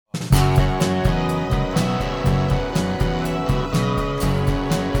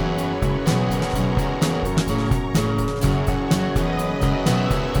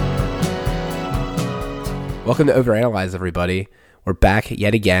Welcome to Overanalyze, everybody. We're back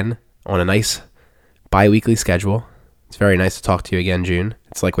yet again on a nice bi-weekly schedule. It's very nice to talk to you again, June.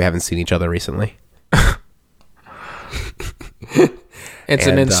 It's like we haven't seen each other recently. It's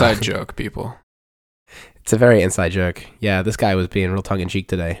an inside joke, people. It's a very inside joke. Yeah, this guy was being real tongue-in-cheek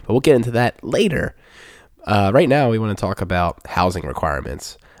today, but we'll get into that later. Right now, we want to talk about housing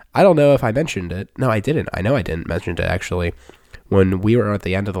requirements. I don't know if I mentioned it. No, I didn't. I know I didn't mention it, actually. When we were at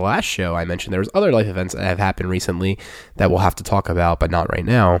the end of the last show, I mentioned there was other life events that have happened recently that we'll have to talk about, but not right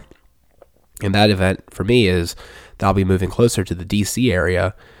now. And that event, for me, is that I'll be moving closer to the D.C.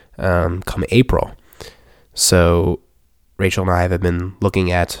 area come April. So Rachel and I have been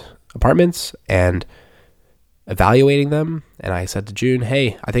looking at apartments and evaluating them. And I said to June,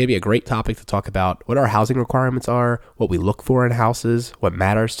 hey, I think it'd be a great topic to talk about what our housing requirements are, what we look for in houses, what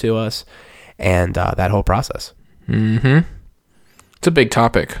matters to us, and that whole process. Mm-hmm. It's a big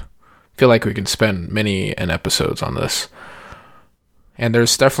topic. I feel like we could spend many episodes on this. And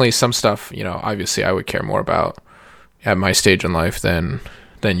there's definitely some stuff, obviously I would care more about at my stage in life than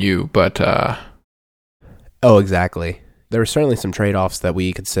you, but... Oh, exactly. There were certainly some trade-offs that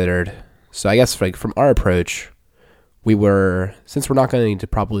we considered. So I guess from our approach, since we're not going to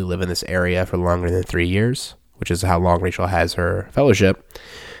probably live in this area for longer than 3 years, which is how long Rachel has her fellowship,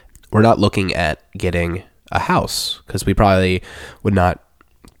 we're not looking at getting a house because we probably would not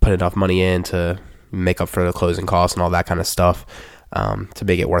put entaugh money in to make up for the closing costs and all that kind of stuff to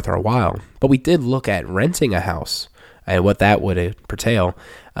make it worth our while. But we did look at renting a house and what that would entail.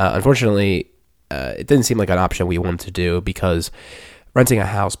 Unfortunately, it didn't seem like an option we wanted to do because renting a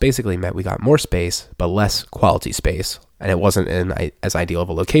house basically meant we got more space but less quality space, and it wasn't in as ideal of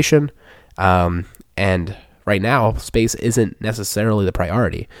a location. And right now, space isn't necessarily the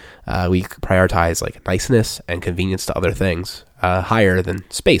priority. We prioritize like niceness and convenience to other things higher than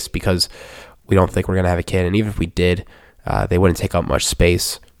space because we don't think we're going to have a kid. And even if we did, they wouldn't take up much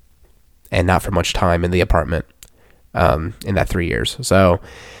space and not for much time in the apartment in that 3 years. So,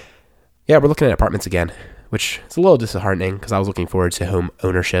 yeah, we're looking at apartments again, which is a little disheartening because I was looking forward to home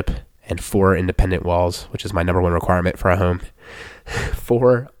ownership and 4 independent walls, which is my number one requirement for a home.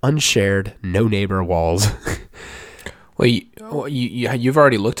 4 unshared, no neighbor walls. Well, you've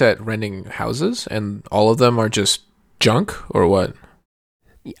already looked at renting houses, and all of them are just junk, or what?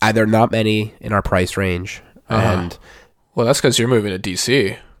 There are not many in our price range, and well, that's because you're moving to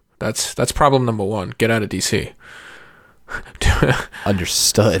DC. That's problem number one. Get out of DC.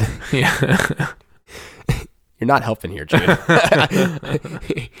 Understood. Yeah. You're not helping here, June.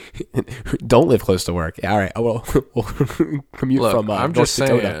 Don't live close to work. All right. We'll commute from I'm just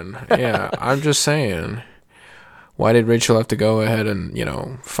saying. Yeah, I'm just saying. Why did Rachel have to go ahead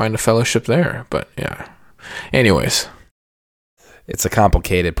and, find a fellowship there? But, yeah. Anyways. It's a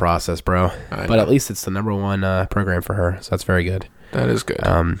complicated process, bro. But at least it's the number one program for her, so that's very good. That is good.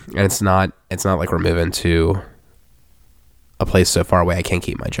 And it's not like we're moving to a place so far away I can't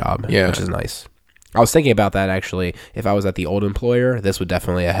keep my job, which is nice. I was thinking about that, actually. If I was at the old employer, this would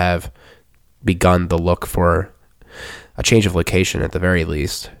definitely have begun the look for a change of location at the very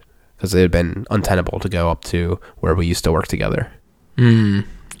least, because it had been untenable to go up to where we used to work together.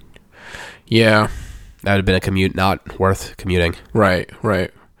 Yeah. That would have been a commute not worth commuting. Right.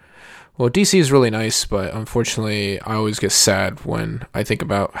 Well, DC is really nice, but unfortunately, I always get sad when I think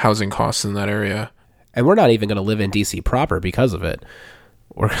about housing costs in that area. And we're not even going to live in DC proper because of it.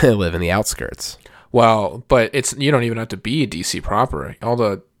 We're going to live in the outskirts. Well, but you don't even have to be DC proper. All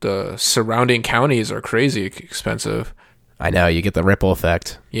the surrounding counties are crazy expensive. I know, you get the ripple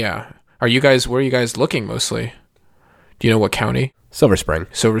effect. Yeah. Where are you guys looking mostly? Do you know what county? Silver Spring.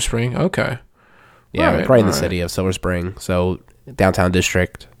 Silver Spring? Okay. Yeah, we're probably in the city of Silver Spring. So downtown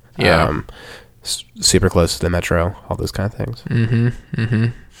district. Yeah. Super close to the metro, all those kind of things. Mm-hmm.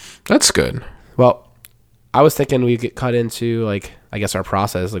 That's good. Well, I was thinking we get cut into our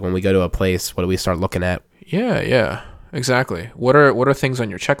process. Like when we go to a place, what do we start looking at? Yeah, exactly. What are things on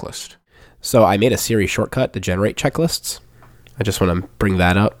your checklist? So I made a Siri shortcut to generate checklists. I just want to bring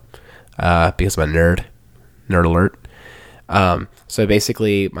that up because I'm a nerd. Nerd alert. So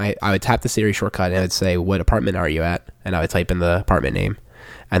basically, I would tap the Siri shortcut and it would say, "What apartment are you at?" And I would type in the apartment name,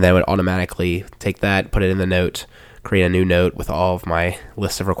 and then it would automatically take that, put it in the note, create a new note with all of my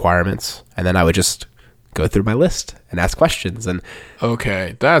list of requirements, and then I would just go through my list and ask questions and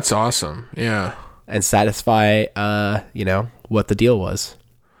okay, that's awesome. Yeah, and satisfy what the deal was.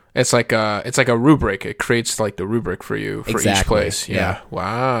 It's like a rubric. It creates like the rubric for you for each place. Yeah.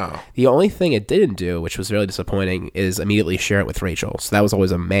 Wow. The only thing it didn't do, which was really disappointing, is immediately share it with Rachel. So that was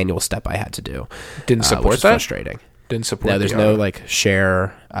always a manual step I had to do. Didn't support which is that? Frustrating. Didn't support. No, there's no like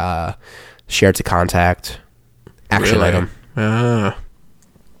share to contact. action Really? item.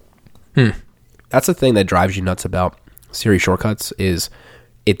 Hmm. That's the thing that drives you nuts about Siri shortcuts is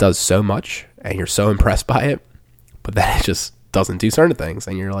it does so much and you're so impressed by it, but then it just doesn't do certain things.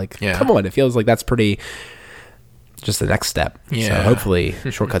 And you're like, Yeah. come on, it feels like that's pretty just the next step. Yeah. So hopefully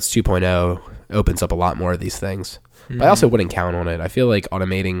Shortcuts 2.0 opens up a lot more of these things. But I also wouldn't count on it. I feel like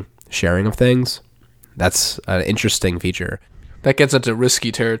automating sharing of things, that's an interesting feature. That gets into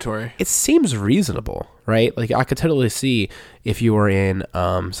risky territory. It seems reasonable, right? Like I could totally see if you were in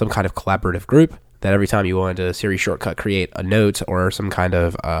some kind of collaborative group that every time you wanted to Siri shortcut create a note or some kind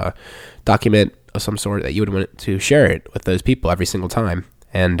of document of some sort that you would want to share it with those people every single time.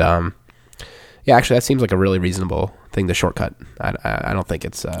 And yeah, actually that seems like a really reasonable thing to shortcut. I don't think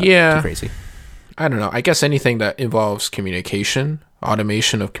it's too crazy. I don't know. I guess anything that involves communication,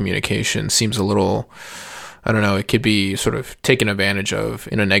 automation of communication seems a little, I don't know, it could be sort of taken advantage of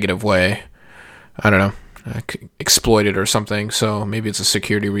in a negative way. I don't know, exploited or something. So maybe it's a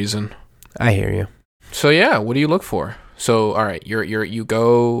security reason. I hear you. So yeah, what do you look for? So all right,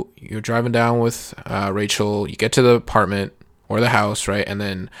 you're driving down with Rachel. You get to the apartment or the house, right? And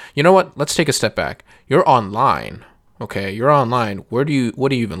then you know what? Let's take a step back. You're online. Okay, you're online. What do you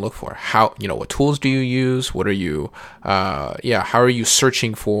even look for? How, what tools do you use? What are you, how are you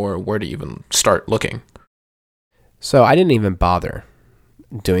searching for? Where to even start looking? So I didn't even bother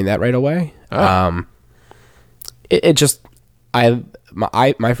doing that right away. Oh. It just,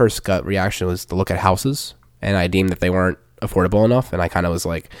 my first gut reaction was to look at houses, and I deemed that they weren't affordable enough, and I kind of was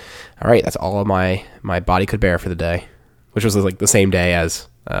like, all right, that's all my body could bear for the day, which was like the same day as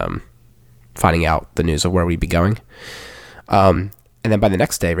finding out the news of where we'd be going. And then by the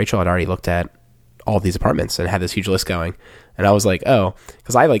next day, Rachel had already looked at all these apartments and had this huge list going. And I was like, oh,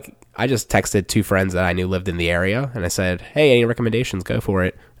 because I just texted two friends that I knew lived in the area, and I said, hey, any recommendations, go for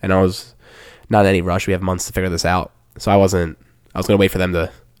it. And I was not in any rush. We have months to figure this out. So I was going to wait for them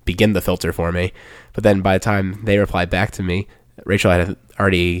to begin the filter for me. But then by the time they replied back to me, Rachel had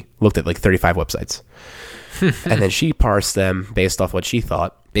already looked at like 35 websites. And then she parsed them based off what she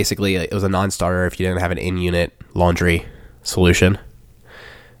thought. Basically, it was a non-starter if you didn't have an in-unit laundry solution.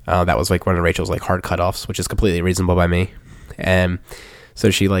 That was like one of Rachel's like hard cutoffs, which is completely reasonable by me. And so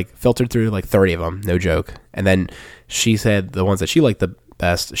she like filtered through like 30 of them, no joke. And then she said the ones that she liked the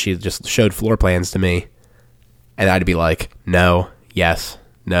best, she just showed floor plans to me. And I'd be like, no, yes,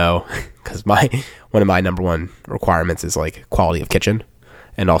 no. Because one of my number one requirements is like quality of kitchen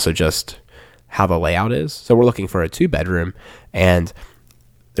and also just how the layout is. So we're looking for a 2-bedroom, and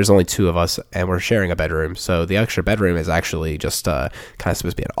there's only 2 of us, and we're sharing a bedroom. So the extra bedroom is actually just kind of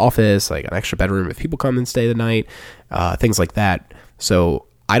supposed to be an office, like an extra bedroom if people come and stay the night, things like that. So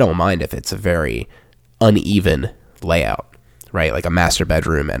I don't mind if it's a very uneven layout, right? Like a master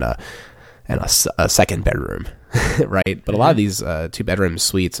bedroom and a second bedroom, right? But a lot of these 2-bedroom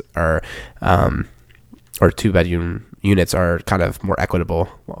suites are, or 2-bedroom units are kind of more equitable,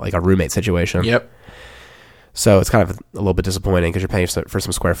 like a roommate situation. Yep. So it's kind of a little bit disappointing because you're paying for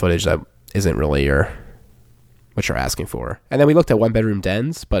some square footage that isn't really what you're asking for. And then we looked at 1-bedroom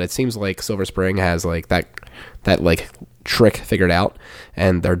dens, but it seems like Silver Spring has like that like trick figured out,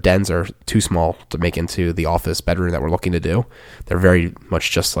 and their dens are too small to make into the office bedroom that we're looking to do. They're very much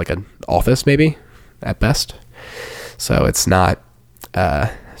just like an office maybe at best. So it's not,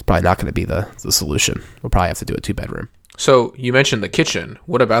 it's probably not going to be the solution. We'll probably have to do a 2-bedroom. So you mentioned the kitchen.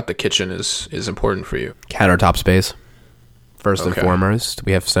 What about the kitchen is important for you? Countertop space, first and Okay. foremost.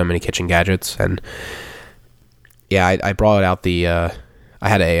 We have so many kitchen gadgets, and yeah, I brought out I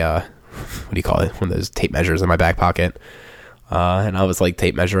had a what do you call it? One of those tape measures in my back pocket, and I was like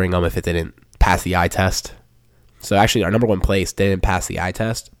tape measuring them if it didn't pass the eye test. So actually, our number one place didn't pass the eye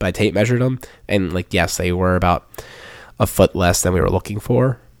test, but I tape measured them, and like yes, they were about a foot less than we were looking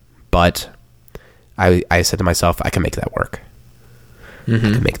for, but I said to myself, I can make that work. I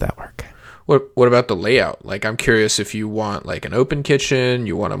can make that work. What about the layout? Like, I'm curious if you want like an open kitchen,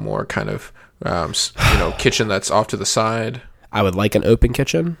 you want a more kind of kitchen that's off to the side. I would like an open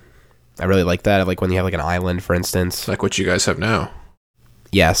kitchen. I really like that. I like when you have like an island, for instance. Like what you guys have now.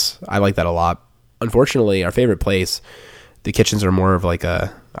 Yes, I like that a lot. Unfortunately, our favorite place, the kitchens are more of like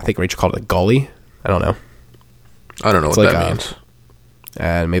I think Rachel called it a gully. I don't know. I don't know It's what like that means.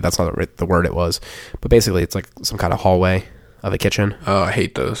 And maybe that's not the word it was. But basically, it's like some kind of hallway of a kitchen. Oh, I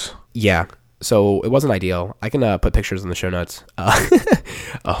hate those. Yeah. So it wasn't ideal. I can put pictures in the show notes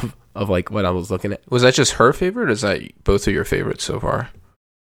of like what I was looking at. Was that just her favorite, or is that both of your favorites so far?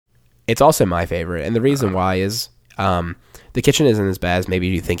 It's also my favorite. And the reason why is the kitchen isn't as bad as maybe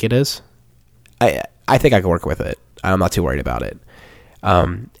you think it is. I think I can work with it. I'm not too worried about it.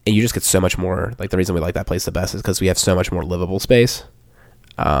 And you just get so much more. Like the reason we like that place the best is because we have so much more livable space.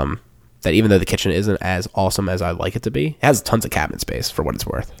 That even though the kitchen isn't as awesome as I'd like it to be, it has tons of cabinet space for what it's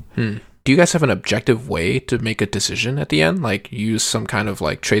worth. Do you guys have an objective way to make a decision at the end? Like use some kind of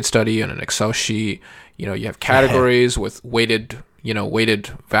like trade study and an Excel sheet? You know, you have categories with weighted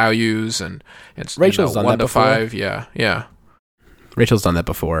values and it's Rachel's done 1 that to before. 5. Yeah. Rachel's done that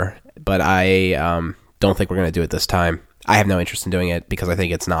before, but I don't think we're going to do it this time. I have no interest in doing it because I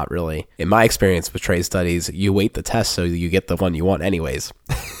think it's not really, in my experience with trade studies, you weight the test so you get the one you want anyways.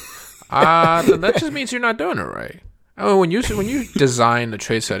 Then that just means you're not doing it right. Oh, when you design the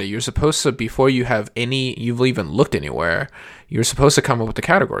trade study, you're supposed to, before you've even looked anywhere, you're supposed to come up with the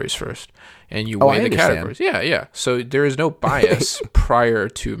categories first, and you weigh the categories. Yeah. So there is no bias prior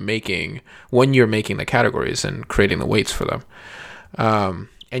to when you're making the categories and creating the weights for them.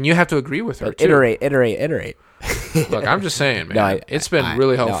 And you have to agree with her too. Iterate. Look, I'm just saying, man. It's been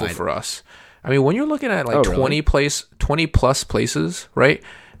really helpful for us. I mean, when you're looking at like 20 plus places, right?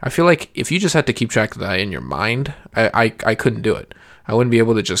 I feel like if you just had to keep track of that in your mind, I couldn't do it. I wouldn't be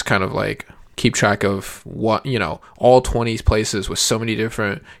able to just kind of like keep track of what, all 20 places with so many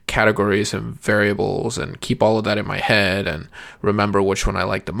different categories and variables and keep all of that in my head and remember which one I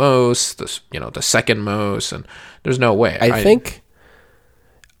like the most, the second most, and there's no way. I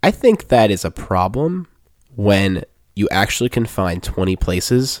think that is a problem when you actually can find 20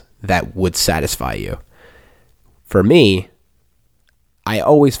 places that would satisfy you. For me, I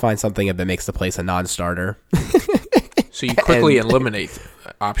always find something that makes the place a non-starter. So you quickly eliminate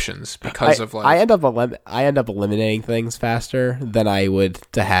options because of like I end up eliminating things faster than I would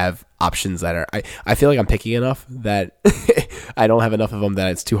to have options that are. I feel like I'm picky enough that I don't have enough of them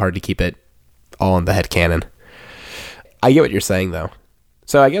that it's too hard to keep it all in the head canon. I get what you're saying though.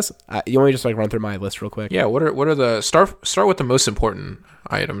 So I guess you want me to just like run through my list real quick? Yeah. What are the start with the most important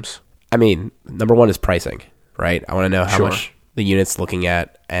items? I mean, number one is pricing, right? I want to know how much the unit's looking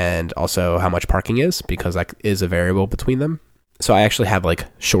at and also how much parking is because that is a variable between them. So I actually have like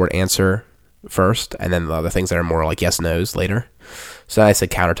short answer first and then the other things that are more like yes, no's later. So I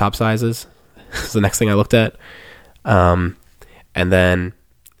said countertop sizes is the next thing I looked at. And then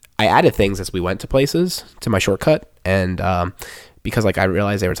I added things as we went to places to my shortcut and because like I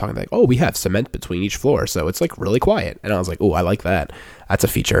realized they were talking like, oh, we have cement between each floor. So it's like really quiet. And I was like, oh, I like that. That's a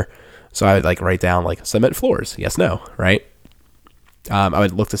feature. So I would like write down like cement floors. Yes, no, right? I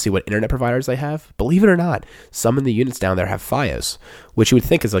would look to see what internet providers they have. Believe it or not, some of the units down there have Fios, which you would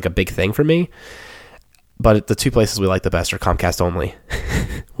think is like a big thing for me. But the two places we like the best are Comcast only.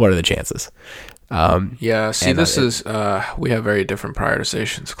 What are the chances? Yeah, see, we have very different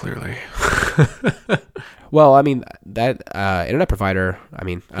prioritizations, clearly. Well, I mean, that internet provider, I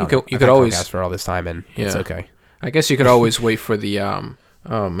mean, you could always Comcast for all this time, and it's okay. I guess you could always wait for the,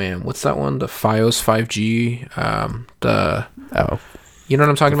 oh man, what's that one? The Fios 5G, you know what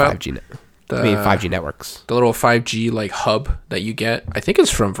I'm talking about? 5G, 5G networks. The little 5G like hub that you get. I think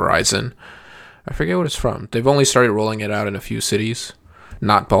it's from Verizon. I forget what it's from. They've only started rolling it out in a few cities,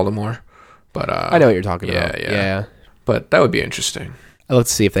 not Baltimore. But I know what you're talking about. Yeah. But that would be interesting. I look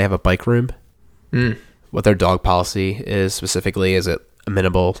to see if they have a bike room. What their dog policy is specifically. Is it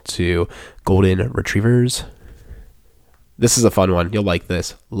amenable to golden retrievers? This is a fun one. You'll like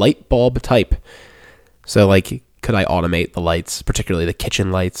this. Light bulb type. So like, could I automate the lights, particularly the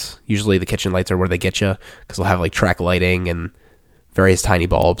kitchen lights? Usually the kitchen lights are where they get you because they'll have like track lighting and various tiny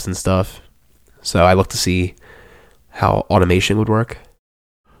bulbs and stuff. So I look to see how automation would work.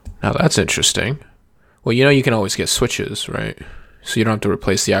 Now that's interesting. Well, you can always get switches, right? So you don't have to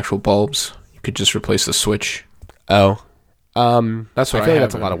replace the actual bulbs. You could just replace the switch. Oh. That's what I feel like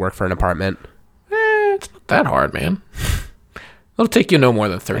that's a lot of work for an apartment. It's not that hard, man. It'll take you no more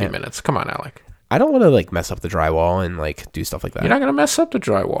than 30 minutes. Come on, Alec. I don't want to like mess up the drywall and like do stuff like that. You're not going to mess up the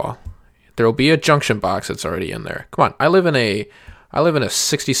drywall. There will be a junction box that's already in there. Come on. I live in a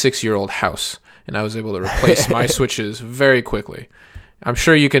 66-year-old house, and I was able to replace my switches very quickly. I'm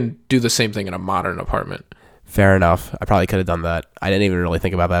sure you can do the same thing in a modern apartment. Fair enough. I probably could have done that. I didn't even really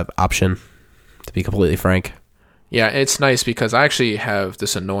think about that option, to be completely frank. Yeah, it's nice because I actually have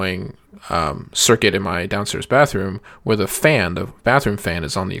this annoying circuit in my downstairs bathroom where the bathroom fan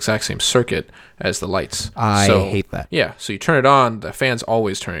is on the exact same circuit as the lights. I hate that. Yeah, so you turn it on, the fan's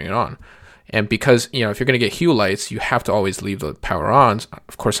always turning it on. And because, if you're going to get hue lights, you have to always leave the power on.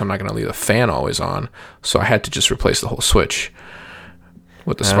 Of course, I'm not going to leave the fan always on. So I had to just replace the whole switch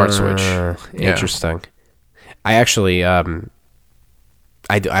with the smart switch. Interesting. I actually, I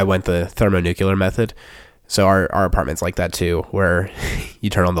went the thermonuclear method. So our apartment's like that too, where you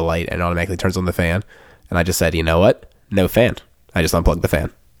turn on the light and it automatically turns on the fan. And I just said, you know what? No fan. I just unplug the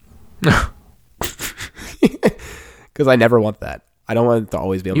fan. Because I never want that. I don't want it to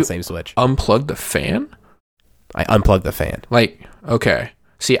always be on the same switch. Unplug the fan? I unplug the fan. Like, okay.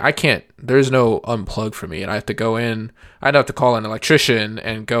 See, I can't. There's no unplug for me, and I have to go in. I'd have to call an electrician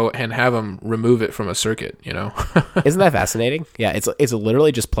and go and have them remove it from a circuit. Isn't that fascinating? Yeah, it's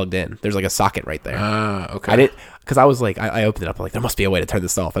literally just plugged in. There's like a socket right there. Okay. I didn't, because I was like, I opened it up. I'm like, there must be a way to turn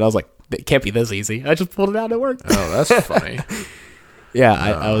this off, and I was like, it can't be this easy. I just pulled it out and it worked. Oh, that's funny. Yeah,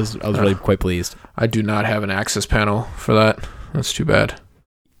 I was really quite pleased. I do not have an access panel for that. That's too bad.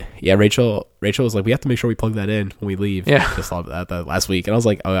 Yeah, Rachel was like, we have to make sure we plug that in when we leave. Yeah. Just thought that last week. And I was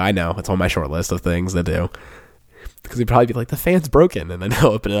like, oh, I know. It's on my short list of things to do. Because he'd probably be like, the fan's broken. And then he'll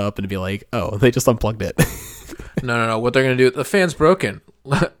open it up and be like, oh, they just unplugged it. No. What they're going to do, the fan's broken.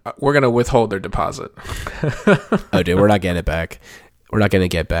 We're going to withhold their deposit. Oh, dude, we're not getting it back. We're not going to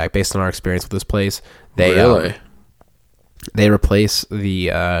get back. Based on our experience with this place, Really? They replace the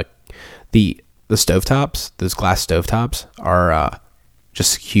stovetops. Those glass stovetops are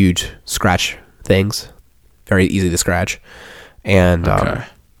just huge scratch things, very easy to scratch, and Okay.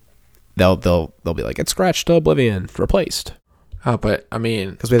 they'll be like, it's scratched to oblivion, replaced. Oh, but I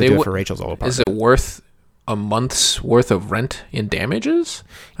mean, Because we have to do it for Rachel's old apartment. Is it worth a month's worth of rent in damages?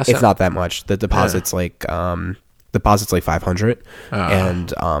 It's not that much. The deposit's like deposit's like $500, and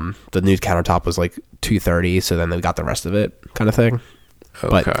the new countertop was like $230. So then they got the rest of it, kind of thing.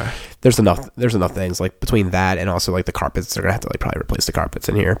 Okay. But there's enough things like between that and also like the carpets. They're gonna have to like probably replace the carpets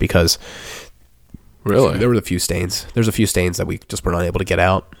in here because really there were a few stains. There's a few stains that we just were not able to get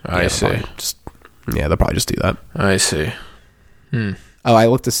out. I see. They'll probably just do that. I see. Oh, I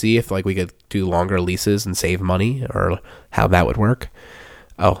looked to see if like we could do longer leases and save money or how that would work.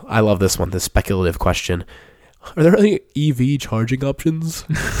 Oh, I love this one. This speculative question. Are there any EV charging options?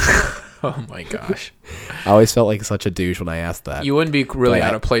 Oh my gosh. I always felt like such a douche when I asked that. You wouldn't be really But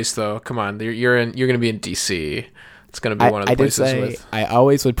out of place though. Come on. You're going to be in DC. It's going to be one of the places with I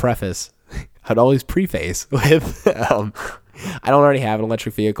always would preface, I'd always preface with, I don't already have an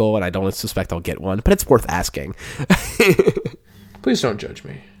electric vehicle and I don't suspect I'll get one, but it's worth asking. Please don't judge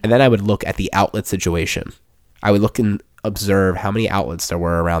me. And then I would look at the outlet situation. I would look and observe how many outlets there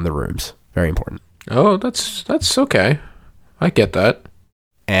were around the rooms. Very important. Oh, that's okay. I get that.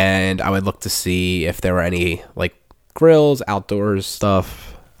 And I would look to see if there were any like grills, outdoors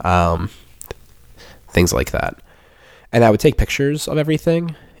stuff, things like that. And I would take pictures of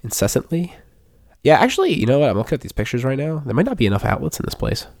everything incessantly. Yeah, actually, you know what? I'm looking at these pictures right now. There might not be enough outlets in this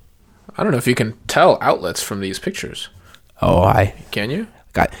place. I don't know if you can tell outlets from these pictures. Oh, Can you?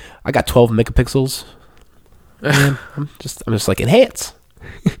 I got 12 megapixels. Man, I'm just like enhance.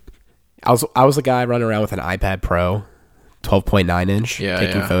 I was a guy running around with an iPad Pro, 12.9 inch,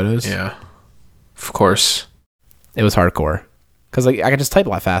 taking photos. Yeah, of course. It was hardcore because I could just type a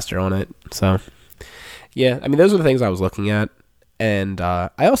lot faster on it. So yeah, I mean those are the things I was looking at, and I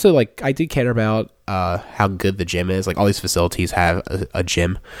also I do care about how good the gym is. Like all these facilities have a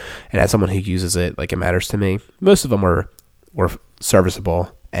gym, and as someone who uses it, like it matters to me. Most of them were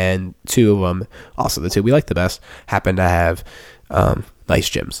serviceable, and two of them, also the two we like the best, happen to have nice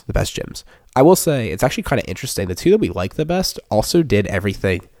gyms, the best gyms. I will say it's actually kind of interesting. The two that we like the best also did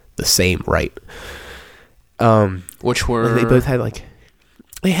everything the same right. Which were they both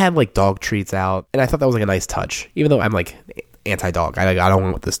had dog treats out, and I thought that was like a nice touch. Even though I'm like anti-dog, I don't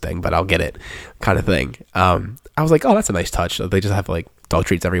want this thing, but I'll get it, kind of thing. I was like, oh, that's a nice touch. They just have like dog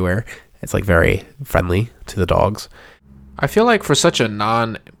treats everywhere. It's like very friendly to the dogs. I feel like for such a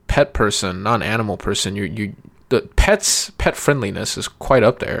non-pet person, non-animal person, the pet friendliness is quite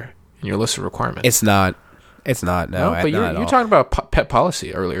up there in your list of requirements. It's not. No, but you're talking about pet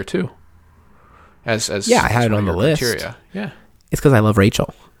policy earlier too. As yeah, I had it on the list. Criteria. Yeah, it's because I love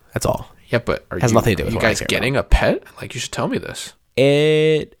Rachel. That's all. Yeah, but has nothing to do with you what I guys care getting a pet? Like, you should tell me this.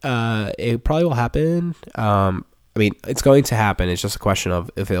 It probably will happen. I mean, it's going to happen. It's just a question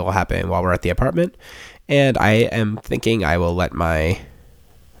of if it will happen while we're at the apartment. And I am thinking I will let my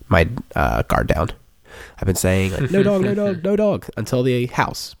guard down. I've been saying like, no dog, no dog, no dog until the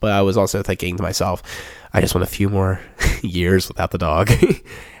house. But I was also thinking to myself, I just want a few more years without the dog.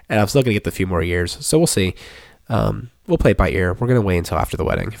 And I'm still going to get the few more years. So we'll see. We'll play it by ear. We're going to wait until after the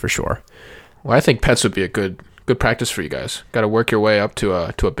wedding for sure. Well, I think pets would be a good practice for you guys. Got to work your way up to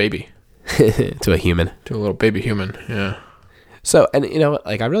a baby. To a human. To a little baby human, yeah. So, and you know,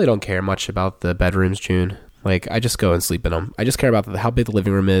 like I really don't care much about the bedrooms, June. Like I just go and sleep in them. I just care about how big the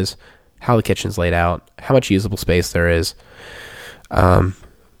living room is, how the kitchen's laid out, how much usable space there is, how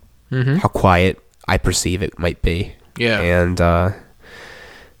quiet I perceive it might be. Yeah. And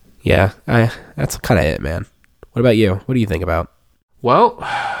yeah, that's kind of it, man. What about you? What do you think about? Well,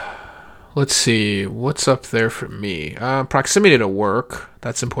 let's see. What's up there for me? Proximity to work.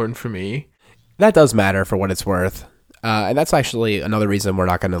 That's important for me. That does matter for what it's worth. And that's actually another reason we're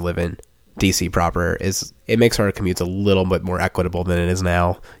not going to live in DC proper, is it makes our commutes a little bit more equitable than it is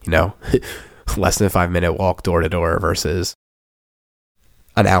now. Less than a 5-minute walk door to door versus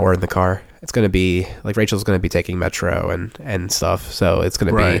an hour in the car. It's going to be like Rachel's going to be taking Metro and stuff. So it's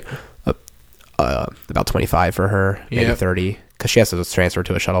going to be about 25 for her, maybe 30, because she has to transfer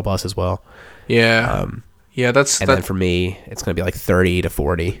to a shuttle bus as well. Yeah. Then for me, it's going to be like 30 to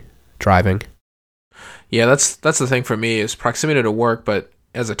 40 driving. Yeah, that's the thing for me, is proximity to work, but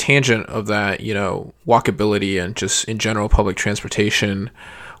as a tangent of that, walkability and just in general public transportation,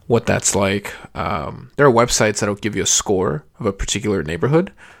 what that's like. There are websites that'll give you a score of a particular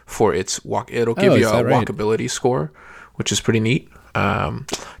neighborhood for its walk. It'll give you a walkability score, which is pretty neat.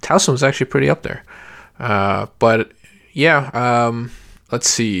 Towson's actually pretty up there. But yeah, let's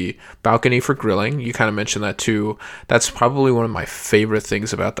see. Balcony for grilling. You kind of mentioned that too. That's probably one of my favorite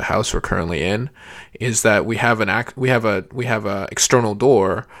things about the house we're currently in, is that we have a external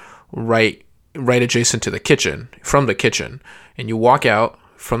door right adjacent to the kitchen, from the kitchen, and you walk out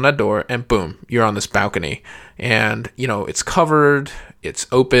from that door and boom, you're on this balcony, and it's covered, it's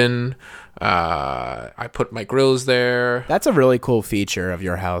open. I put my grills there. That's a really cool feature of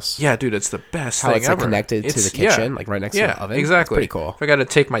your house. Yeah, dude, it's the best How thing it's ever. Connected to the kitchen, like right next to the oven. Exactly. It's pretty cool. If I got to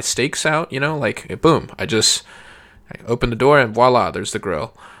take my steaks out, boom, I open the door and voila, there's the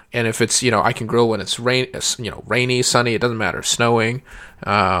grill. And if it's, I can grill when it's rainy, sunny, it doesn't matter, snowing.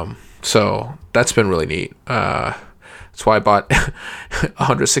 So that's been really neat. That's why I bought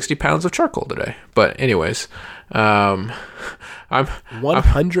 160 pounds of charcoal today. But anyways, I'm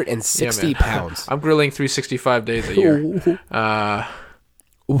 160 pounds. I'm grilling 365 days a year.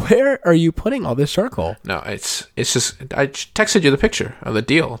 Where are you putting all this charcoal? No, it's just, I texted you the picture of the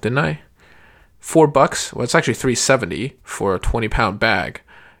deal, didn't I? $4. Well, it's actually $3.70 for a 20-pound bag,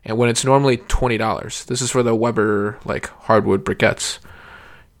 and when it's normally $20, this is for the Weber hardwood briquettes.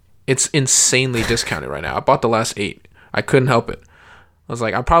 It's insanely discounted right now. I bought the last 8. I couldn't help it. I was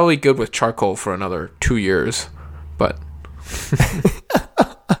like, I'm probably good with charcoal for another 2 years, but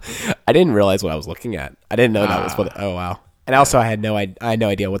I didn't realize what I was looking at. I didn't know that was what. Oh wow! And also, I had no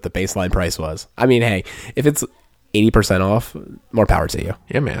idea what the baseline price was. I mean, hey, if it's 80% off, more power to you.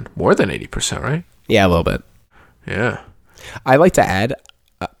 Yeah, man, more than 80%, right? Yeah, a little bit. Yeah. I like to add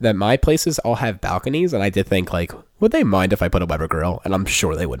that my places all have balconies, and I did think would they mind if I put a Weber grill? And I'm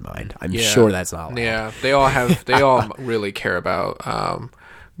sure they would mind. I'm sure that's not allowed. Yeah, they all really care about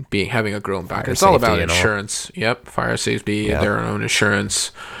having a grill and balcony. It's all about insurance. Yep, fire safety, their own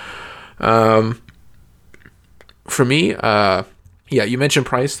insurance. For me, you mentioned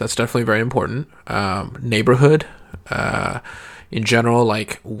price. That's definitely very important. Neighborhood, in general,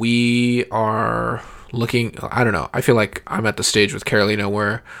 we are looking, I don't know, I feel like I'm at the stage with Carolina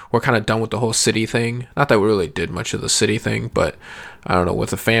where we're kind of done with the whole city thing. Not that we really did much of the city thing, but I don't know, with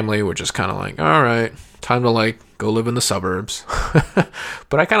the family, we're just kind of all right, time to go live in the suburbs.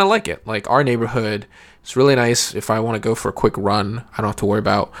 But I kind of like it. Our neighborhood, it's really nice. If I want to go for a quick run, I don't have to worry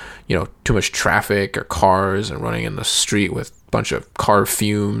about, too much traffic or cars and running in the street with a bunch of car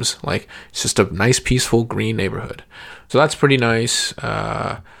fumes. It's just a nice, peaceful, green neighborhood. So that's pretty nice.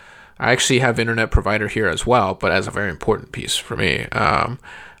 I actually have internet provider here as well, but as a very important piece for me. I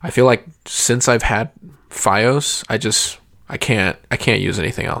feel like since I've had Fios, I can't use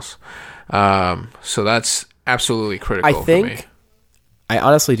anything else. So that's absolutely critical for me. I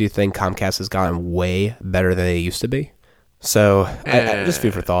honestly do think Comcast has gotten way better than they used to be. So I just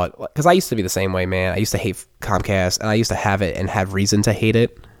food for thought, because I used to be the same way, man. I used to hate Comcast, and I used to have it and have reason to hate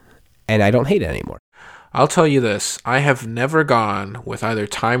it, and I don't hate it anymore. I'll tell you this. I have never gone with either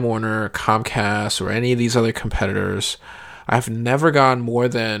Time Warner, Comcast, or any of these other competitors. I've never gone more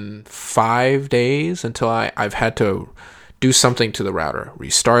than 5 days until I've had to do something to the router.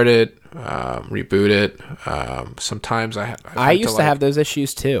 Restart it, reboot it. Sometimes I used to have those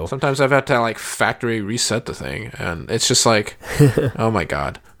issues too. Sometimes I've had to factory reset the thing, and it's just oh my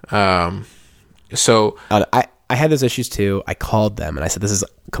God. So I had those issues too. I called them and I said, this is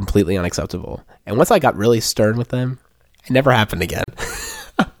completely unacceptable. And once I got really stern with them, it never happened again.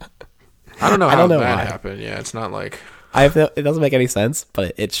 I don't know how that happened. Yeah, it's not it doesn't make any sense,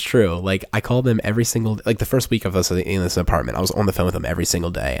 but it's true. I called them every single, the first week of us in this apartment, I was on the phone with them every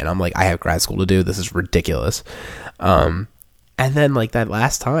single day. And I'm like, I have grad school to do. This is ridiculous. And then that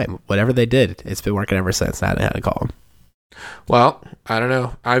last time, whatever they did, it's been working ever since. I hadn't had to call them. Well, I don't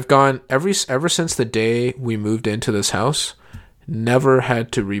know. I've gone ever since the day we moved into this house. never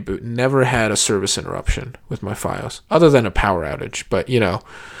had to reboot, never had a service interruption with my Fios, other than a power outage. But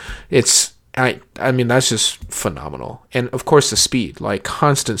it's I mean that's just phenomenal. And of course the speed, like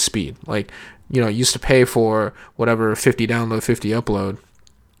constant speed. Like used to pay for whatever 50 download, 50 upload.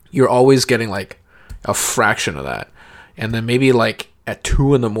 You're always getting like a fraction of that. And then maybe like at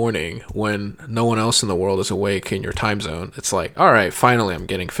 2 a.m. when no one else in the world is awake in your time zone, it's like, all right, finally I'm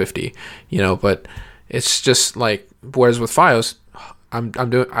getting 50, but it's just like, whereas with Fios,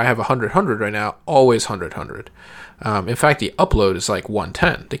 I have 100 right now, always 100. In fact, the upload is like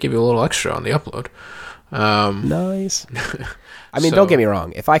 110. They give you a little extra on the upload. Nice. I mean, don't get me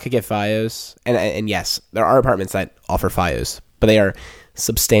wrong. If I could get Fios, and yes, there are apartments that offer Fios, but they are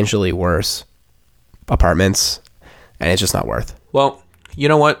substantially worse apartments, and it's just not worth. Well, you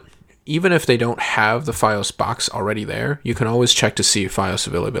know what? Even if they don't have the Fios box already there, you can always check to see Fios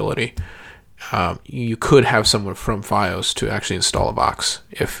availability. You could have someone from Fios to actually install a box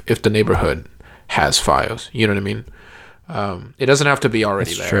if the neighborhood has Fios. You know what I mean? It doesn't have to be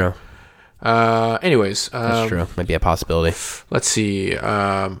already there. True. Anyways, that's true. Might be a possibility. Let's see.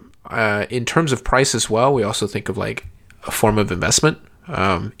 In terms of price as well, we also think of like a form of investment.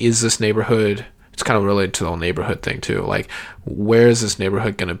 Is this neighborhood? It's kind of related to the whole neighborhood thing too. Like, where is this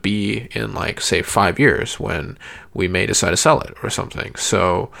neighborhood going to be in like, say, 5 years when we may decide to sell it or something?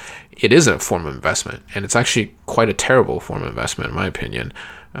 So it is a form of investment, and it's actually quite a terrible form of investment, in my opinion.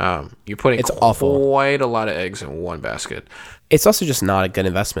 You're putting quite a lot of eggs in one basket. It's also just not a good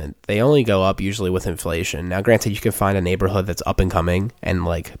investment. They only go up usually with inflation. Now, granted, you can find a neighborhood that's up and coming and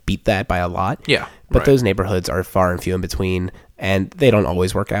like beat that by a lot. Yeah. But those neighborhoods are far and few in between, and they don't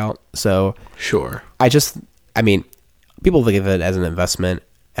always work out. So sure. I mean, people think of it as an investment,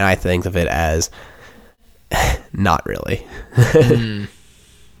 and I think of it as not really.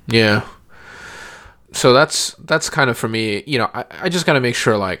 Yeah. So that's kind of for me, I just got to make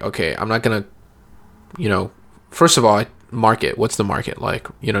sure like, okay, I'm not going to, first of all, market. What's the market like?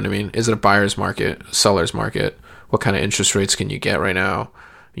 You know what I mean? Is it a buyer's market, a seller's market? What kind of interest rates can you get right now?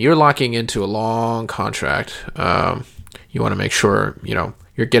 You're locking into a long contract. You want to make sure,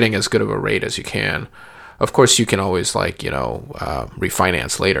 you're getting as good of a rate as you can. Of course, you can always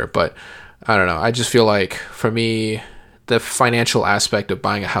refinance later, but I don't know. I just feel like for me, the financial aspect of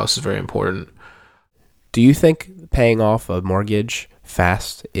buying a house is very important. Do you think paying off a mortgage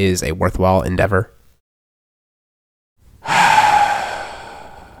fast is a worthwhile endeavor?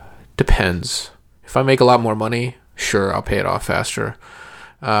 Depends. If I make a lot more money, sure, I'll pay it off faster.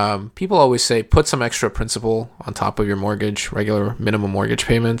 People always say put some extra principal on top of your mortgage, regular minimum mortgage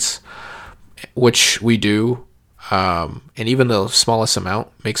payments, which we do. And even the smallest amount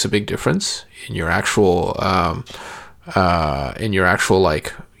makes a big difference in your actual,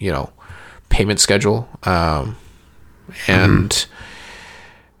 payment schedule.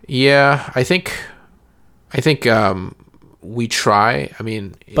 Yeah, I think, we try. I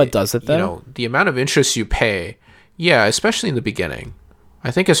mean, but does it though? The amount of interest you pay, yeah, especially in the beginning.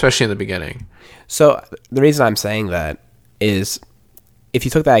 I think especially in the beginning. So the reason I'm saying that is, if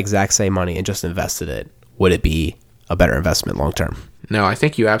you took that exact same money and just invested it, would it be a better investment long term? No, I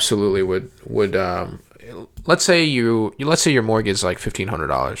think you absolutely would. Let's say your mortgage is like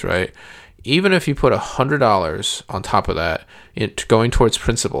 $1,500, right? Even if you put $100 on top of that, going towards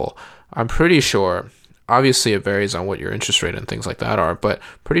principal, I'm pretty sure. Obviously, it varies on what your interest rate and things like that are, but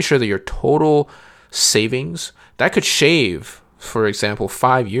pretty sure that your total savings, that could shave, for example,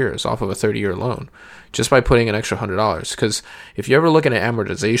 5 years off of a 30-year loan just by putting an extra $100. Because if you ever look at an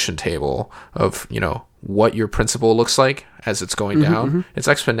amortization table of, what your principal looks like as it's going down, it's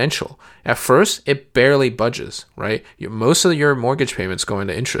exponential. At first, it barely budges, right? Most of your mortgage payments go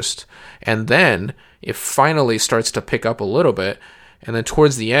into interest. And then it finally starts to pick up a little bit. And then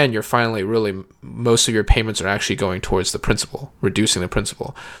towards the end, you're finally most of your payments are actually going towards the principal, reducing the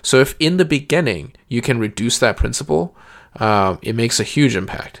principal. So if in the beginning you can reduce that principal, it makes a huge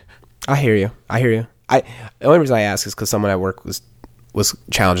impact. I hear you. The only reason I ask is because someone at work was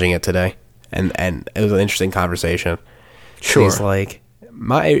challenging it today, and it was an interesting conversation. Sure. He's like,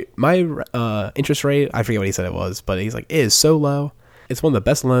 my interest rate, I forget what he said it was, but he's like, it is so low. It's one of the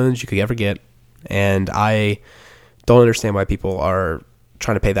best loans you could ever get, and I don't understand why people are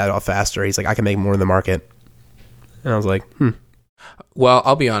trying to pay that off faster. He's like, I can make more in the market. And I was like, Well,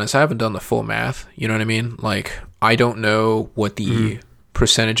 I'll be honest. I haven't done the full math. You know what I mean? Like, I don't know what the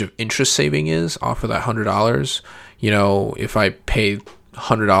percentage of interest saving is off of that $100. If I pay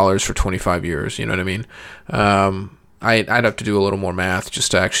 $100 for 25 years, you know what I mean? I'd have to do a little more math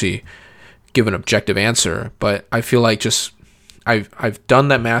just to actually give an objective answer. But I feel like I've done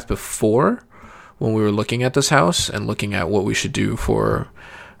that math before, when we were looking at this house and looking at what we should do for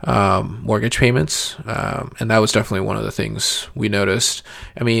mortgage payments. And that was definitely one of the things we noticed.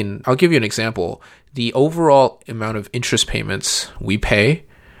 I mean, I'll give you an example. The overall amount of interest payments we pay,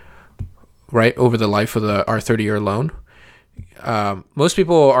 right, over the life of our 30-year loan, most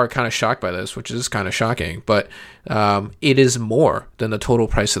people are kind of shocked by this, which is kind of shocking, but it is more than the total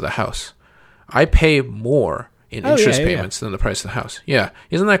price of the house. I pay more in interest payments than the price of the house. Yeah.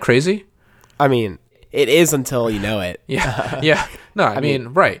 Isn't that crazy? I mean, it is until you know it. Yeah. Yeah. No, I mean,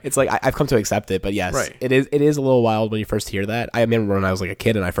 right. It's like I've come to accept it, but yes, right. It is a little wild when you first hear that. I remember when I was like a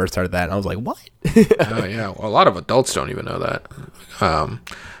kid and I first started that, and I was like, what? Oh, yeah. Well, a lot of adults don't even know that.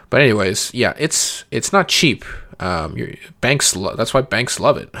 But anyways, yeah, it's not cheap. Banks, that's why banks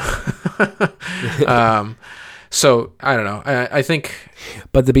love it. So I don't know. I think,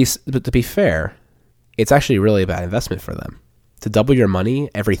 but to be fair, it's actually really a bad investment for them to double your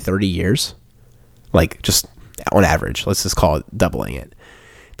money every 30 years. Like, just on average, let's just call it doubling it.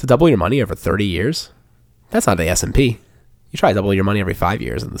 To double your money over 30 years, that's not the S&P. You try to double your money every 5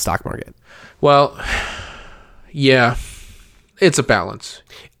 years in the stock market. Well, yeah, it's a balance.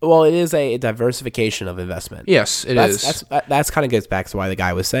 Well, it is a diversification of investment. Yes, it is. That's kind of goes back to why the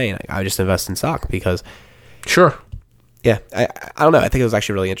guy was saying, I would just invest in stock because... Sure. Yeah, I don't know. I think it was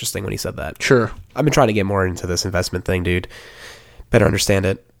actually really interesting when he said that. Sure. I've been trying to get more into this investment thing, dude. Better understand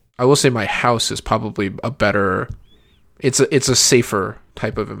it. I will say my house is probably a better... It's a safer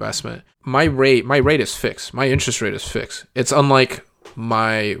type of investment. My rate is fixed. My interest rate is fixed. It's unlike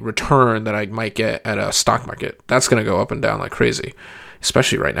my return that I might get at a stock market. That's going to go up and down like crazy,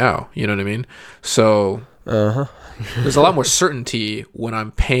 especially right now. You know what I mean? So there's a lot more certainty when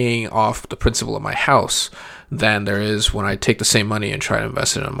I'm paying off the principal of my house than there is when I take the same money and try to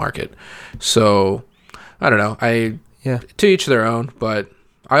invest it in a market. So I don't know. To each their own, but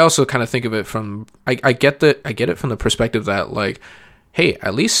I also kind of think of it from I get it from the perspective that, like, hey,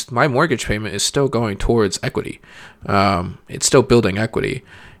 at least my mortgage payment is still going towards equity. It's still building equity,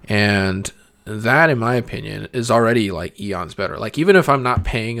 and that, in my opinion, is already like eons better. Like, even if I'm not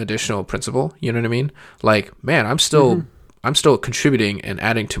paying additional principal, you know what I mean? Like, man, I'm still contributing and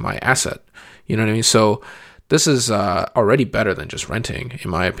adding to my asset. You know what I mean? So this is already better than just renting,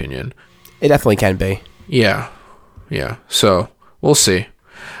 in my opinion. It definitely can be. Yeah. So we'll see.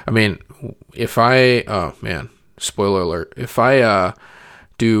 I mean, if I, oh man, spoiler alert, if I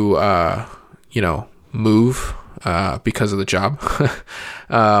do, move because of the job,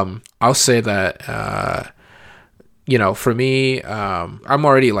 I'll say that, for me, I'm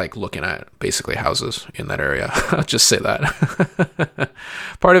already like looking at basically houses in that area. I'll just say that.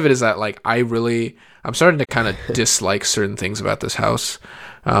 Part of it is that, like, I'm starting to kind of dislike certain things about this house.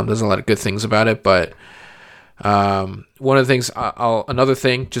 There's a lot of good things about it, but one of the things, another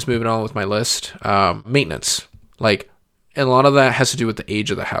thing, just moving on with my list, maintenance. Like, and a lot of that has to do with the age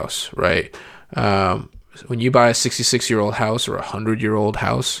of the house, right? When you buy a 66-year-old house or a 100-year-old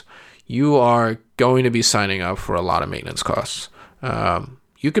house, you are going to be signing up for a lot of maintenance costs.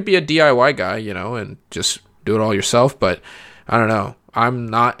 You could be a DIY guy, and just do it all yourself, but I don't know. I'm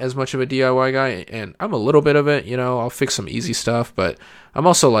not as much of a DIY guy, and I'm a little bit of it, I'll fix some easy stuff, but I'm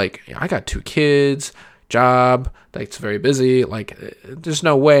also like, I got 2 kids, job that's very busy. Like, there's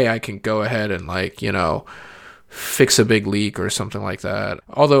no way I can go ahead and, like, fix a big leak or something like that.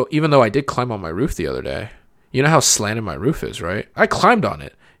 Although, even though I did climb on my roof the other day, you know how slanted my roof is, right? I climbed on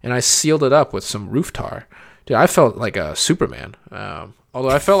it and I sealed it up with some roof tar. Dude, I felt like a Superman. Although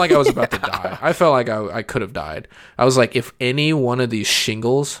I felt like I was about to die. I felt like I could have died. I was like, if any one of these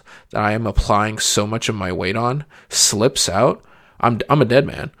shingles that I am applying so much of my weight on slips out, I'm a dead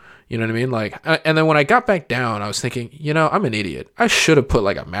man. You know what I mean? Like, and then when I got back down, I was thinking, I'm an idiot. I should have put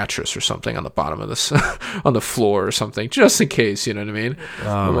like a mattress or something on the bottom of this, on the floor or something, just in case. You know what I mean?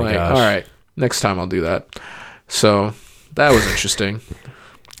 Oh my gosh! All right, next time I'll do that. So that was interesting.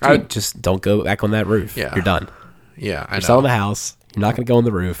 Dude, just don't go back on that roof. Yeah, you're done. Yeah, I You're know. selling the house. You're not going to go on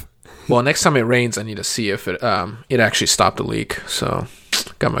the roof. Well, next time it rains, I need to see if it actually stopped a leak. So,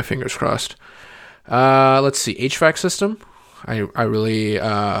 got my fingers crossed. Let's see, HVAC system. I really,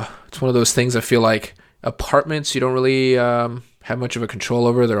 it's one of those things I feel like apartments, you don't really have much of a control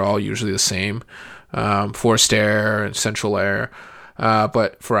over. They're all usually the same, forced air and central air.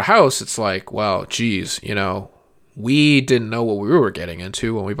 But for a house, it's like, well, geez, we didn't know what we were getting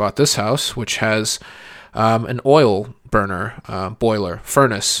into when we bought this house, which has an oil burner, boiler,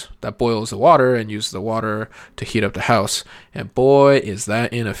 furnace that boils the water and uses the water to heat up the house. And boy, is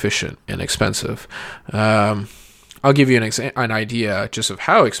that inefficient and expensive. I'll give you an idea just of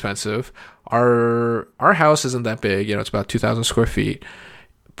how expensive. Our house isn't that big. It's about 2,000 square feet.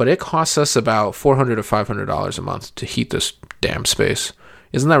 but it costs us about $400 to $500 a month to heat this damn space.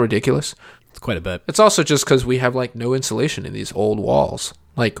 Isn't that ridiculous? It's quite a bit. It's also just because we have like no insulation in these old walls.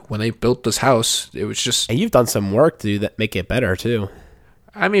 Like when they built this house, it was just. And you've done some work to make it better too.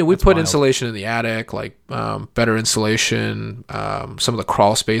 I mean, we That's put wild. insulation in the attic, like better insulation. Some of the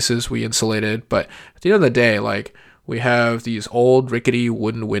crawl spaces we insulated, but at the end of the day, like we have these old rickety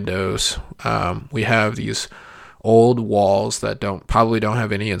wooden windows. We have these old walls that probably don't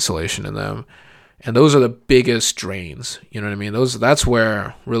have any insulation in them, and those are the biggest drains. You know what I mean? That's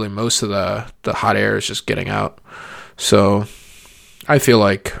where really most of the hot air is just getting out. So I feel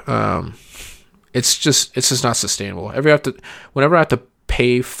like it's just not sustainable. Whenever I have to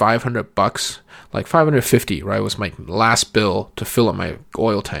pay $500, like $550, right, was my last bill to fill up my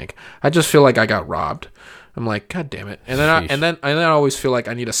oil tank. I just feel like I got robbed. I'm like, God damn it. And then I always feel like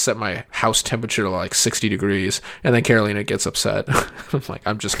I need to set my house temperature to like 60 degrees. And then Carolina gets upset. I'm like,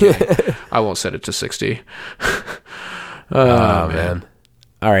 I'm just kidding. I won't set it to 60. Oh man.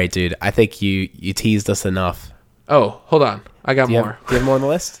 All right, dude. I think you teased us enough. Oh, hold on. I got more. Do you have more on the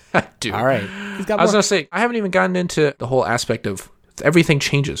list? Dude. All right. He's got I was more. going to say, I haven't even gotten into the whole aspect of everything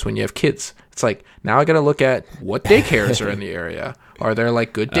changes when you have kids. It's like, now I got to look at what daycares are in the area. Are there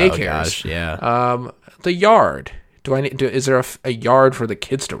like good daycares? Oh, gosh, yeah. The yard. Is there a yard for the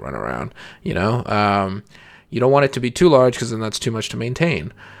kids to run around? You know, you don't want it to be too large because then that's too much to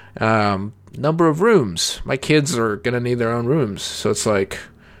maintain. Number of rooms. My kids are going to need their own rooms. So it's like,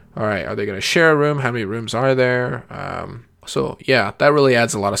 all right, are they going to share a room? How many rooms are there? So yeah, that really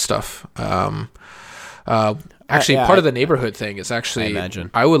adds a lot of stuff. Actually, part of the neighborhood thing is actually, I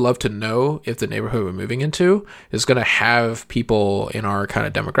imagine. I would love to know if the neighborhood we're moving into is going to have people in our kind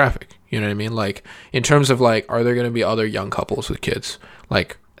of demographic. You know what I mean? Like, in terms of like, are there going to be other young couples with kids?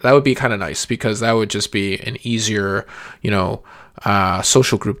 Like, that would be kind of nice because that would just be an easier,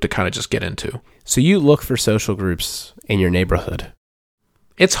 social group to kind of just get into. So you look for social groups in your neighborhood.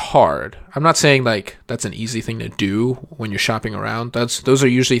 It's hard. I'm not saying like that's an easy thing to do when you're shopping around. Those are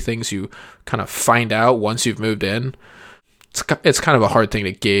usually things you kind of find out once you've moved in. It's kind of a hard thing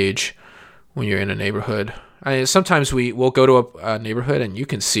to gauge when you're in a neighborhood. Sometimes we'll go to a neighborhood and you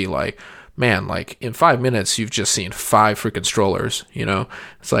can see like, man, like in 5 minutes you've just seen 5 freaking strollers. You know,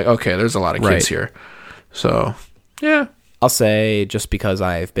 it's like, okay, there's a lot of kids here. So yeah, I'll say just because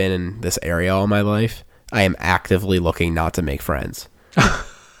I've been in this area all my life, I am actively looking not to make friends.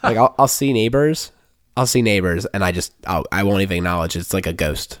 Like I'll see neighbors, and I won't even acknowledge it's like a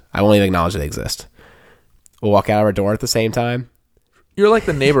ghost. I won't even acknowledge they exist. We'll walk out our door at the same time. you're like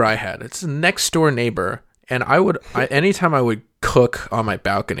the neighbor I had. It's a next door neighbor, and anytime I would cook on my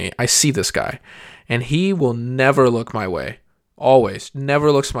balcony, I see this guy, and he will never look my way. Always,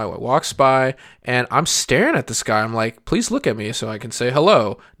 never looks my way. Walks by, and I'm staring at this guy. I'm like, please look at me so I can say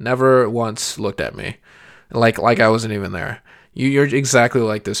hello. Never once looked at me, like I wasn't even there. You're exactly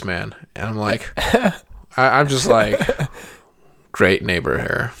like this man, and I'm like, I'm just like, great neighbor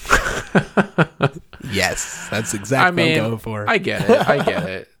here. Yes, that's exactly what I'm going for. I get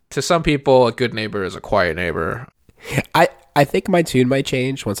it. To some people, a good neighbor is a quiet neighbor. I think my tune might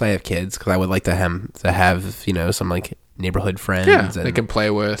change once I have kids because I would like to have some like neighborhood friends and they can play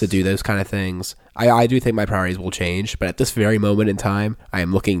with to do those kind of things. I do think my priorities will change, but at this very moment in time, I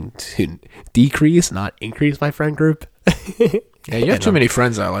am looking to decrease, not increase my friend group. Yeah, you have too many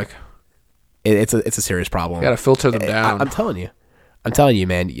friends, Alec. It's a serious problem. You got to filter them down. I'm telling you,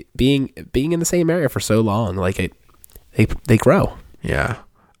 man. Being in the same area for so long, like they grow. Yeah,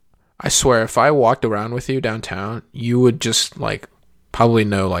 I swear, if I walked around with you downtown, you would just like probably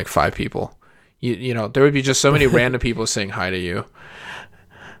know like 5 people. You know, there would be just so many random people saying hi to you.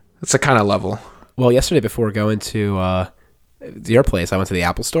 It's a kind of level. Well, yesterday before going to your place, I went to the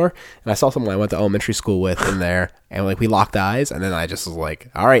Apple store and I saw someone I went to elementary school with in there, and like we locked eyes, and then I just was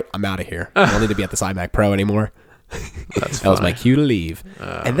like, "All right, I'm out of here. I don't need to be at this iMac Pro anymore." That was my cue to leave.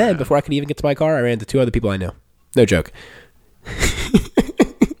 And then before I could even get to my car, I ran into 2 other people I knew. No joke.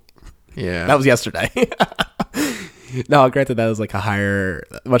 Yeah, That was yesterday. No, granted, that was like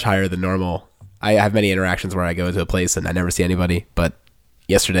much higher than normal. I have many interactions where I go into a place and I never see anybody, but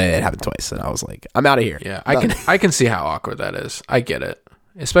yesterday it happened twice, and I was like, I'm out of here. Yeah, I can see how awkward that is. I get it,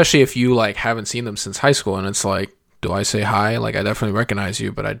 especially if you like haven't seen them since high school, and it's like, do I say hi? Like, I definitely recognize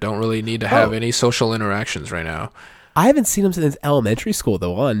you, but I don't really need to have any social interactions right now. I haven't seen them since elementary school,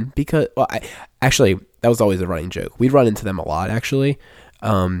 because actually that was always a running joke. We'd run into them a lot, actually,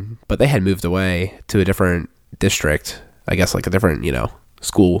 but they had moved away to a different district, I guess, like a different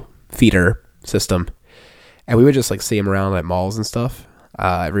school feeder system, and we would just like see them around at malls and stuff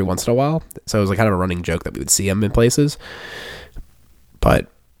every once in a while. So it was like kind of a running joke that we would see them in places.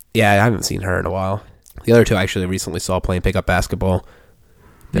 But Yeah, I haven't seen her in a while. The other two I actually recently saw playing pickup basketball.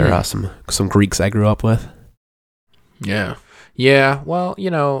 They're some Greeks I grew up with. Yeah. Yeah, well,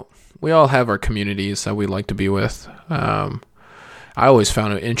 we all have our communities that we like to be with. I always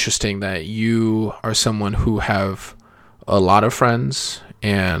found it interesting that you are someone who have a lot of friends,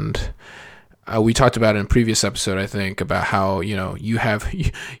 and we talked about it in a previous episode, I think, about how, you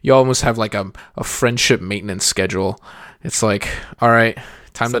almost have like a friendship maintenance schedule. It's like, all right,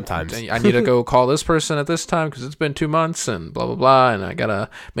 Sometimes. I need to go call this person at this time because it's been 2 months and blah, blah, blah, and I got to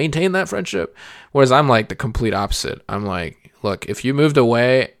maintain that friendship. Whereas I'm like the complete opposite. I'm like, look, if you moved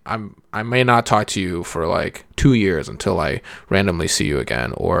away, I may not talk to you for like 2 years until I randomly see you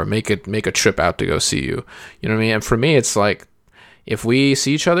again, or make a trip out to go see you. You know what I mean? And for me, it's like, if we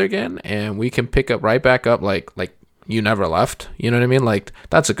see each other again and we can pick up right back up like you never left, you know what I mean? Like,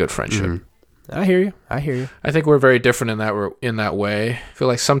 that's a good friendship. Mm-hmm. I hear you. I think we're very different in that way. I feel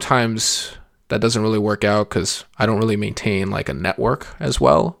like sometimes that doesn't really work out because I don't really maintain like a network as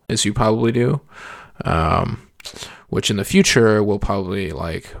well as you probably do, which in the future will probably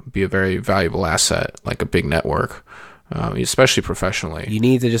like be a very valuable asset, like a big network, especially professionally. You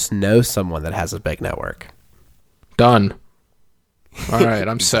need to just know someone that has a big network. Done. All right,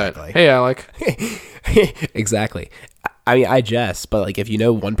 I'm Exactly. set. Hey, Alec. Exactly. I mean, I jest, but like if you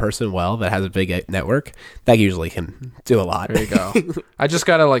know one person well that has a big network, that usually can do a lot. There you go. I just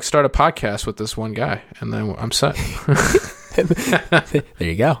got to like start a podcast with this one guy, and then I'm set. There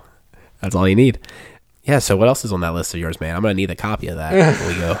you go. That's all you need. Yeah, so what else is on that list of yours, man? I'm going to need a copy of that when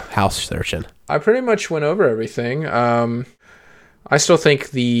we go house searching. I pretty much went over everything. I still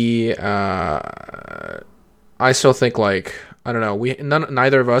think like, I don't know,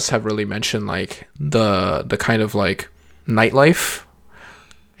 neither of us have really mentioned like the kind of like nightlife,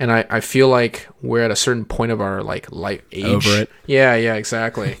 and I feel like we're at a certain point of our like life age. Over it. Yeah,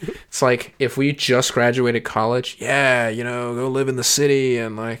 exactly. It's like if we just graduated college, go live in the city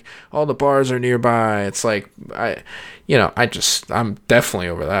and like all the bars are nearby. It's like I'm definitely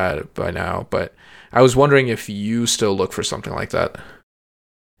over that by now, but I was wondering if you still look for something like that.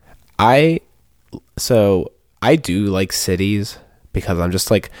 I do like cities because I'm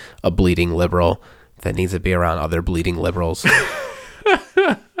just like a bleeding liberal that needs to be around other bleeding liberals.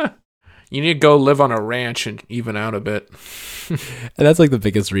 You need to go live on a ranch and even out a bit. And that's like the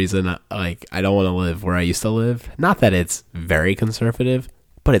biggest reason like I don't want to live where I used to live. Not that it's very conservative,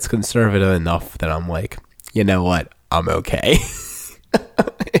 but it's conservative enough that I'm like, you know what? I'm okay.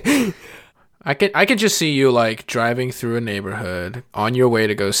 I could just see you like driving through a neighborhood on your way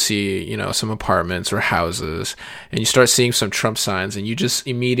to go see, some apartments or houses, and you start seeing some Trump signs and you just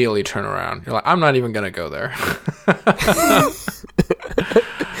immediately turn around. You're like, I'm not even going to go there.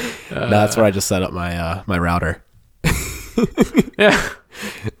 No, that's where I just set up my router. Yeah.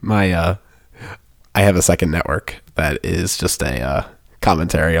 I have a second network that is just a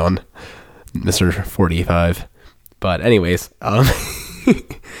commentary on Mr. 45. But anyways,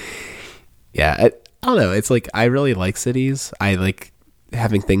 yeah, I don't know. It's like I really like cities. I like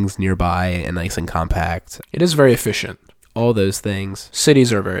having things nearby and nice and compact. It is very efficient. All those things.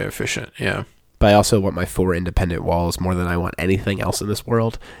 Cities are very efficient, yeah. But I also want my 4 independent walls more than I want anything else in this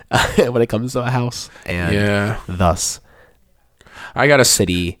world when it comes to a house. And thus, I got a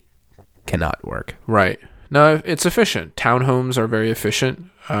city cannot work. Right. No, it's efficient. Townhomes are very efficient.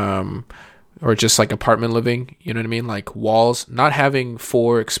 Or just like apartment living, you know what I mean? Like walls, not having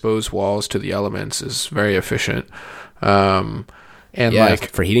 4 exposed walls to the elements is very efficient. And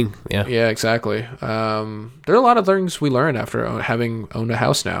like for heating. Yeah. Yeah, exactly. There are a lot of things we learn after having owned a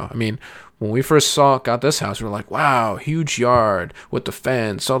house now. I mean, when we first got this house, we were like, wow, huge yard with the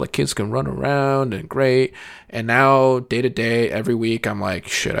fence. All the kids can run around and great. And now day to day, every week, I'm like,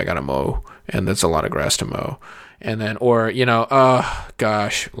 shit, I got to mow. And that's a lot of grass to mow. And then, or,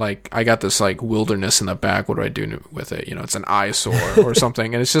 gosh, like I got this like wilderness in the back. What do I do with it? It's an eyesore or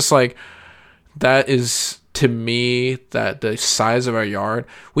something. And it's just like, that is to me that the size of our yard,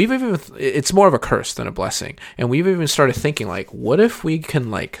 it's more of a curse than a blessing. And we've even started thinking like, what if we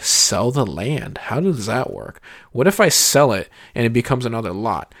can like sell the land? How does that work? What if I sell it and it becomes another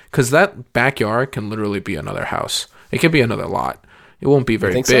lot? Because that backyard can literally be another house. It could be another lot. It won't be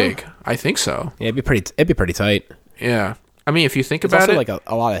very big. So? I think so. Yeah, it'd be pretty tight. Yeah. I mean, if you think it's about also it, like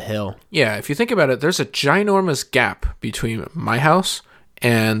a lot of hill. Yeah, if you think about it, there's a ginormous gap between my house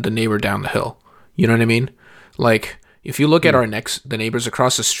and the neighbor down the hill. You know what I mean? Like, if you look at the neighbors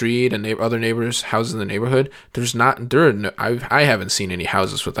across the street and other neighbors' houses in the neighborhood, I haven't seen any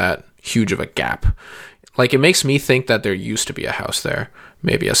houses with that huge of a gap. Like, it makes me think that there used to be a house there,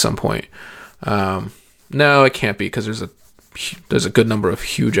 maybe at some point. No, it can't be because there's a there's a good number of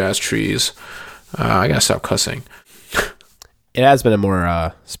huge ass trees. I gotta stop cussing. It has been a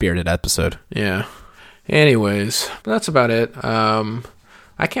more spirited episode. Yeah. Anyways, that's about it.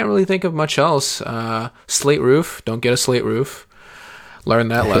 I can't really think of much else. Slate roof. Don't get a slate roof. Learn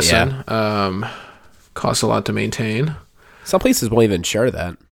that lesson. Costs a lot to maintain. Some places won't even share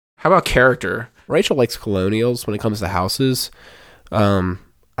that. How about character? Rachel likes colonials when it comes to houses. I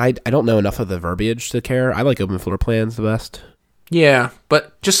don't know enough of the verbiage to care. I like open floor plans the best. Yeah,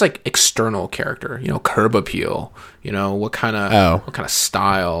 but just like external character, curb appeal. What kind of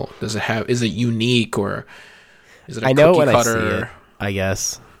style does it have? Is it unique or is it a cookie cutter? I see it, I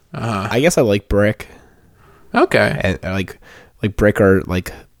guess. I guess I like brick. Okay. And I like brick or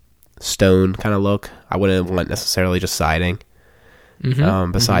like stone kind of look. I wouldn't want necessarily just siding.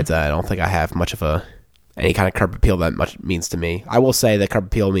 Besides that, I don't think I have much of any kind of curb appeal that much means to me. I will say that curb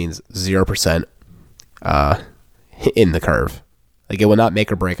appeal means 0% in the curve. Like, it will not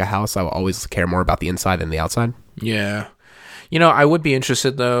make or break a house. I will always care more about the inside than the outside. Yeah. I would be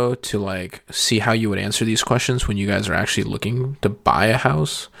interested, though, to, like, see how you would answer these questions when you guys are actually looking to buy a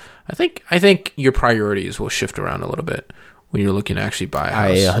house. I think your priorities will shift around a little bit when you're looking to actually buy a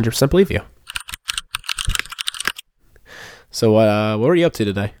house. I 100% believe you. So, what were you up to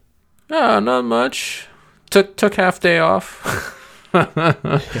today? Not much. Took half day off. Met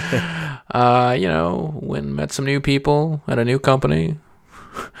some new people at a new company.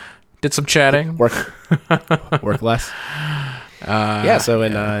 Did some chatting. Work less. So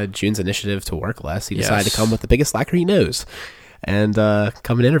in June's initiative to work less, he decided to come with the biggest slacker he knows and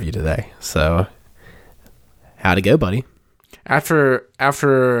come and interview today. So, how'd it go, buddy? After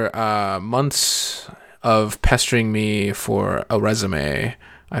months of pestering me for a resume,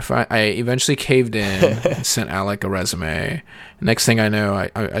 I eventually caved in and sent Alec a resume. Next thing I know,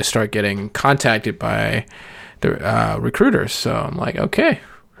 I start getting contacted by the recruiters. So I'm like, okay,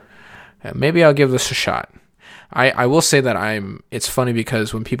 maybe I'll give this a shot. I will say that it's funny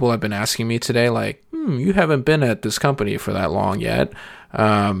because when people have been asking me today, like, you haven't been at this company for that long yet.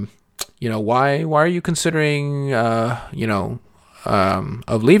 Why are you considering, of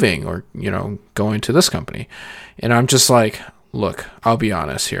leaving or, going to this company? And I'm just like, look, I'll be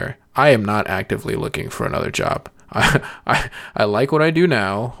honest here. I am not actively looking for another job. I like what I do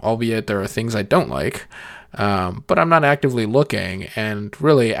now, albeit there are things I don't like. But I'm not actively looking. And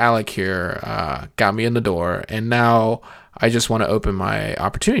really, Alec here got me in the door. And now I just want to open my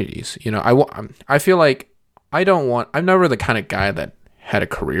opportunities. I feel like I'm never the kind of guy that had a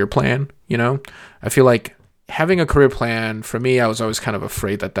career plan. I feel like having a career plan, for me, I was always kind of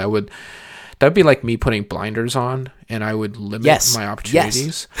afraid that would be like me putting blinders on, and I would limit my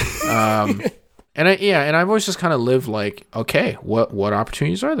opportunities. And I've always just kind of lived like, okay, what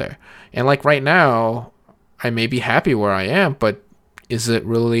opportunities are there? And like right now, I may be happy where I am, but is it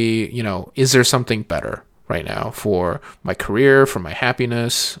really, is there something better right now for my career, for my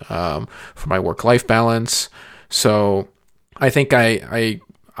happiness, for my work-life balance? So I think I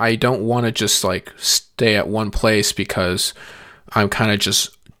don't want to just like stay at one place because I'm kind of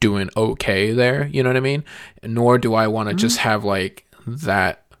just doing okay there, you know what I mean? Nor do I want to just have like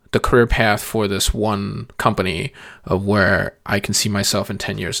the career path for this one company of where I can see myself in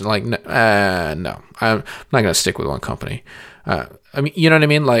 10 years. And like, no, I'm not going to stick with one company. I mean, you know what I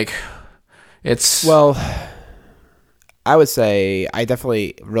mean? Like, it's... Well, I would say I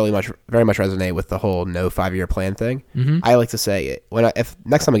definitely very much resonate with the whole no 5-year plan thing. Mm-hmm. I like to say, if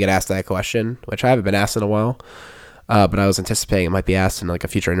next time I get asked that question, which I haven't been asked in a while, but I was anticipating it might be asked in like a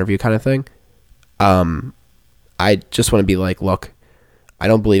future interview kind of thing. I just want to be like, look, I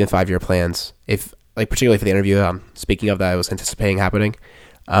don't believe in 5-year plans. If like particularly for the interview speaking of that I was anticipating happening,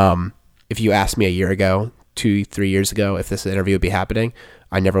 if you asked me a year ago, 2-3 years ago, if this interview would be happening,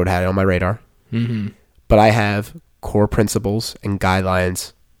 I never would have had it on my radar. Mm-hmm. But I have core principles and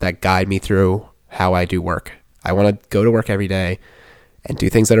guidelines that guide me through how I do work. I want to go to work every day and do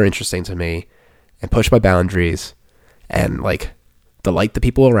things that are interesting to me and push my boundaries and like delight the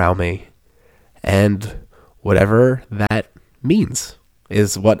people around me, and whatever that means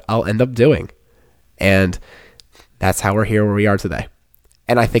is what I'll end up doing. And that's how we're here where we are today.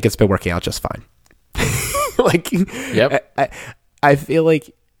 And I think it's been working out just fine. Like, yep. I feel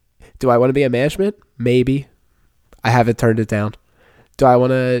like, do I want to be in management? Maybe. I haven't turned it down. Do I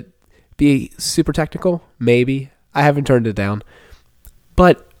want to be super technical? Maybe. I haven't turned it down.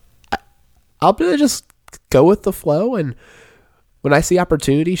 But I'll just go with the flow, and when I see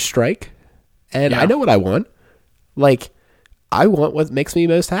opportunity, strike. And I know what I want. Like, I want what makes me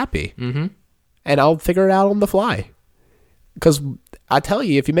most happy. Mm-hmm. And I'll figure it out on the fly. Because I tell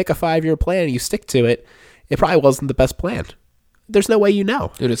you, if you make a 5-year plan and you stick to it, it probably wasn't the best plan. there's no way you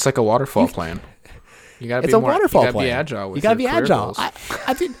know. Dude, it's like a waterfall plan. You gotta It's be a waterfall you gotta plan. be agile with You gotta be your career agile. goals.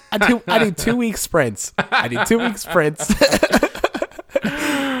 I do 2 week sprints. I do 2 week sprints.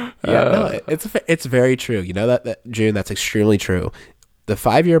 No, it's very true. You know that June, that's extremely true. The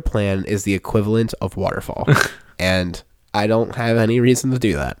 5-year plan is the equivalent of waterfall, and I don't have any reason to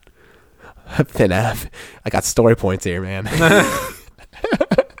do that. I got story points here, man.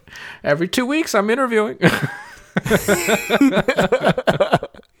 Every 2 weeks, I'm interviewing. Oh,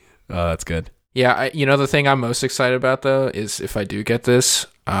 that's good. Yeah, the thing I'm most excited about though is if I do get this,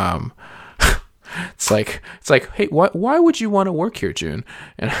 it's like, hey, why would you want to work here, June?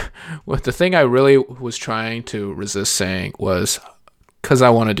 And what the thing I really was trying to resist saying was, because I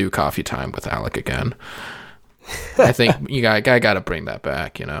want to do coffee time with Alec again. I think I got to bring that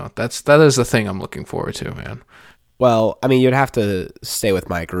back. That is the thing I'm looking forward to, man. Well, I mean, you'd have to stay with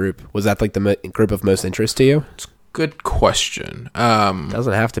my group. Was that like the group of most interest to you? It's a good question.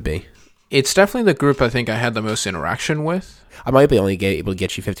 Doesn't have to be. It's definitely the group I think I had the most interaction with. I might be only able to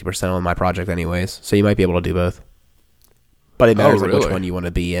get you 50% on my project anyways, so you might be able to do both. But it matters like which one you want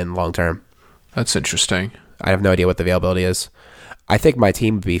to be in long term. That's interesting. I have no idea what the availability is. I think my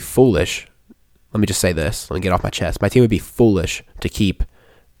team would be foolish. Let me just say this. Let me get off my chest. My team would be foolish to keep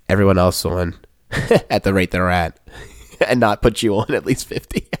everyone else on at the rate they're at and not put you on at least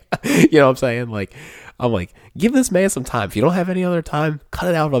 50. You know what I'm saying? I'm like, give this man some time. If you don't have any other time, cut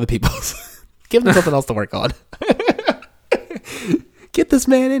it out of other people's. Give them something else to work on. Get this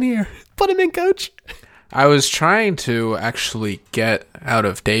man in here. Put him in, coach. I was trying to actually get out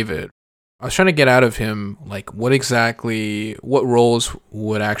of David. I was trying to get out of him, like, what roles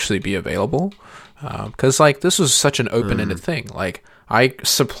would actually be available. Because, this was such an open-ended thing. Like, I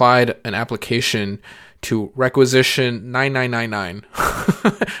supplied an application to requisition 9999.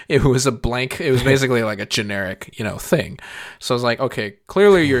 It was a blank. It was basically like a generic, thing. So I was like, okay,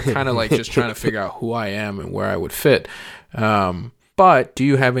 clearly you're kind of like just trying to figure out who I am and where I would fit. But do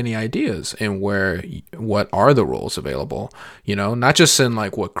you have any ideas in what are the roles available? Not just in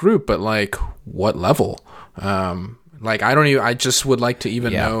like what group, but like what level? I just would like to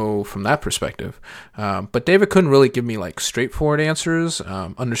even know from that perspective. But David couldn't really give me like straightforward answers.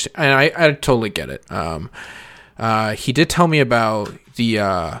 Understand, and I totally get it. He did tell me about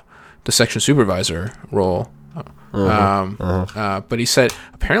the section supervisor role. But he said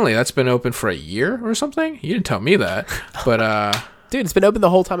apparently that's been open for a year or something. He didn't tell me that, but dude, it's been open the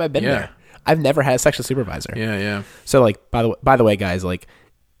whole time I've been there. I've never had a section supervisor. Yeah. So like, by the way, guys, like,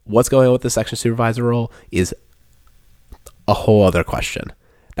 what's going on with the section supervisor role is a whole other question.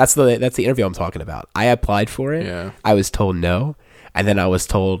 That's the interview I'm talking about. I applied for it. Yeah. I was told no, and then I was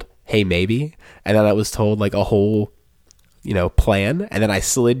told, hey, maybe, and then I was told like a whole, plan, and then I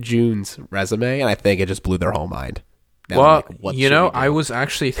slid June's resume, and I think it just blew their whole mind. Now well, like, what should we do? I was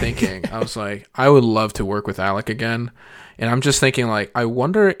actually thinking, I was like, I would love to work with Alec again, and I'm just thinking like, I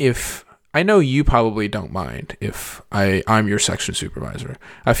wonder if, I know you probably don't mind if I'm your section supervisor.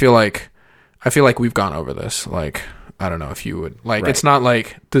 I feel like we've gone over this. Like, I don't know if you would like. Right. It's not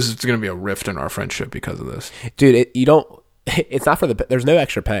like this is going to be a rift in our friendship because of this, dude. It's not for there's no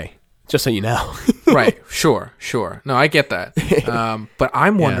extra pay. Just so you know. Right. Sure. No, I get that. But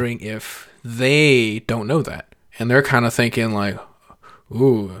I'm wondering if they don't know that, and they're kind of thinking like,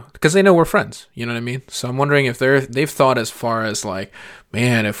 ooh, because they know we're friends. You know what I mean? So I'm wondering if they've thought as far as like,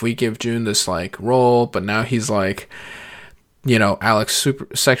 man, if we give June this like role, but now he's like, Alex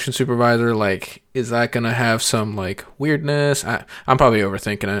section supervisor, like, is that gonna have some like weirdness? I'm probably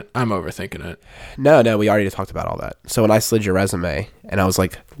overthinking it. I'm overthinking it. No, we already talked about all that. So when I slid your resume, and I was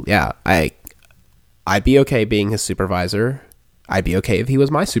like, yeah, I'd be okay being his supervisor. I'd be okay if he was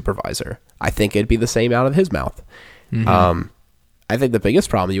my supervisor. I think it'd be the same out of his mouth. Mm-hmm. I think the biggest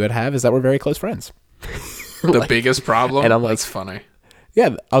problem you would have is that we're very close friends. The biggest problem? And I'm like, that's funny.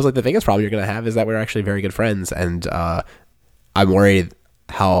 Yeah, I was like, the biggest problem you're gonna have is that we're actually very good friends, and I'm worried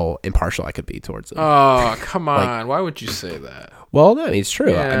how impartial I could be towards him. Oh, come on. Why would you say that? Well, no, it's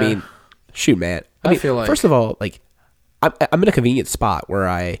true. Yeah. I mean, shoot, man. I feel like, first of all, like, I'm in a convenient spot where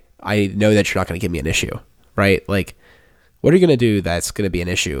I know that you're not going to give me an issue, right? Like, what are you going to do that's going to be an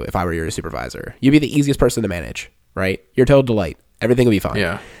issue if I were your supervisor? You'd be the easiest person to manage, right? You're a total delight. Everything will be fine.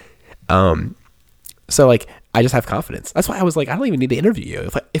 Yeah. So like, I just have confidence. That's why I was like, I don't even need to interview you.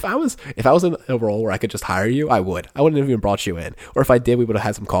 If I was in a role where I could just hire you, I would. I wouldn't have even brought you in. Or if I did, we would have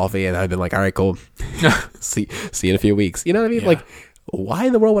had some coffee, and I'd been like, all right, cool. see you in a few weeks. You know what I mean? Yeah. Like, why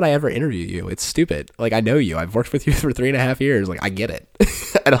in the world would I ever interview you? It's stupid. Like, I know you. I've worked with you for 3.5 years. Like, I get it.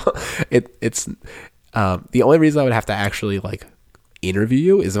 It's the only reason I would have to actually like interview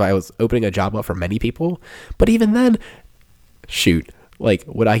you is if I was opening a job up for many people. But even then, shoot, like,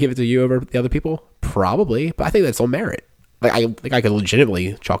 would I give it to you over the other people? Probably, but I think that's on merit. Like, I think I could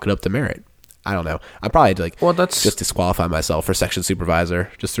legitimately chalk it up to merit. I don't know. I probably had to, like, Well, that's just disqualify myself for section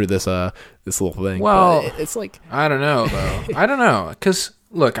supervisor just through this this little thing. Well, But it's like, I don't know though. I don't know because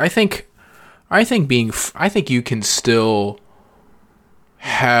look, I think you can still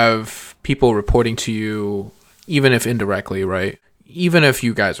have people reporting to you, even if indirectly, right? Even if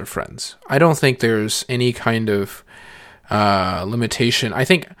you guys are friends, I don't think there's any kind of limitation. I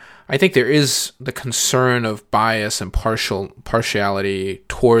think there is the concern of bias and partiality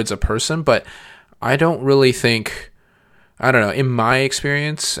towards a person, but I don't really think, I don't know, in my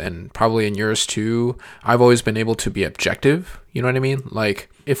experience and probably in yours too, I've always been able to be objective. You know what I mean? Like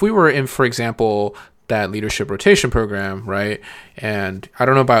if we were in, for example, that leadership rotation program, right? And I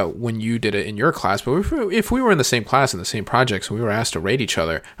don't know about when you did it in your class, but if we were in the same class in the same projects and we were asked to rate each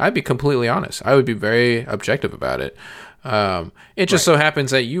other, I'd be completely honest. I would be very objective about it. It just so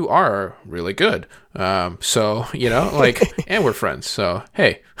happens that you are really good. So, you know, like, and we're friends. So,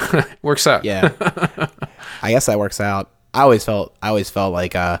 hey, works out. yeah, I guess that works out. I always felt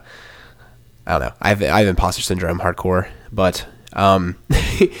like, I don't know. I have imposter syndrome hardcore, but,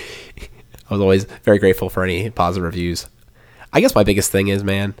 I was always very grateful for any positive reviews. I guess my biggest thing is,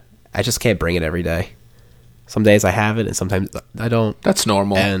 man, I just can't bring it every day. Some days I have it, and sometimes I don't. That's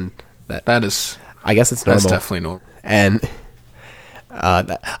normal. And that is, I guess it's normal. that's definitely normal. And I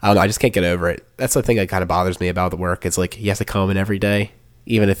don't know. I just can't get over it. That's the thing that kind of bothers me about the work. It's like you have to come in every day,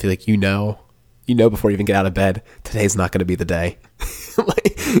 even if like you know before you even get out of bed, today's not going to be the day.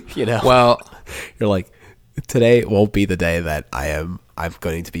 Like, you know. Well, you're like, today won't be the day that I'm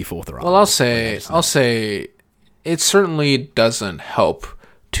going to be full throttle. Well, I'll say it certainly doesn't help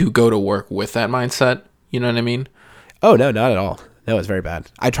to go to work with that mindset. You know what I mean? Oh, no, not at all. No, it's very bad.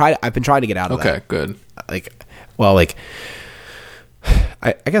 I've been trying to get out of that. Okay, good.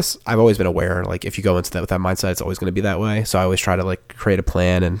 I guess I've always been aware, like, if you go into that with that mindset, it's always going to be that way. So I always try to, like, create a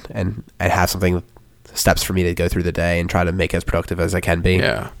plan and have something, steps for me to go through the day and try to make it as productive as I can be.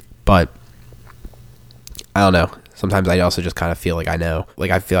 Yeah. But I don't know. Sometimes I also just kind of feel like I know.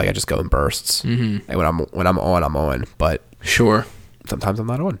 Like, I feel like I just go in bursts. Mm-hmm. And when I'm on, I'm on. But sure, sometimes I'm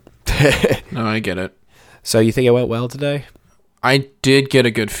not on. No, I get it. So you think it went well today? I did get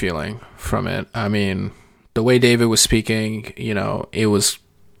a good feeling from it. I mean, the way David was speaking, you know, it was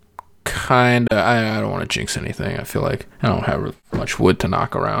kind of, I don't want to jinx anything. I feel like I don't have much wood to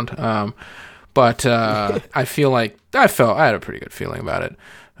knock around. But I feel like I had a pretty good feeling about it.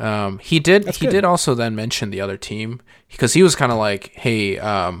 He did also then mention the other team because he was kind of like, hey,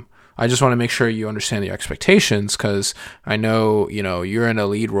 I just want to make sure you understand the expectations because I know, you know, you're in a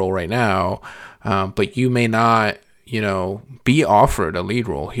lead role right now, but you may not, you know, be offered a lead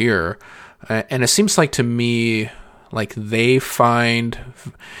role here. And it seems like to me, like they seem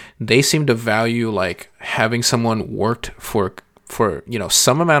to value like having someone worked for, you know,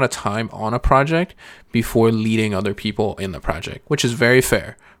 some amount of time on a project before leading other people in the project, which is very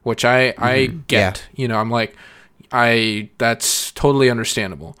fair, which I get. Yeah. You know, I'm like, that's totally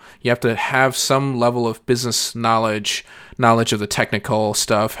understandable. You have to have some level of business knowledge of the technical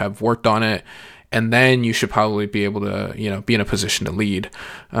stuff, have worked on it, and then you should probably be able to, you know, be in a position to lead.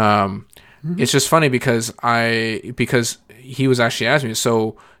 It's just funny because he was actually asking me,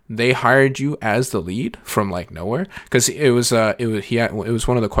 so they hired you as the lead from like nowhere? Because it was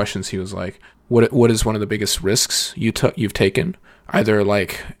one of the questions. He was like, what is one of the biggest risks you've taken, either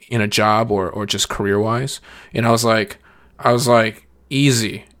like in a job or just career wise? And I was like,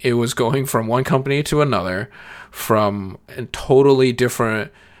 easy. It was going from one company to another, from a totally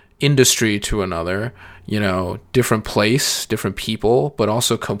different industry to another, you know, different place, different people, but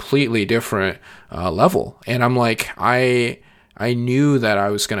also completely different level. And I'm like, I knew that I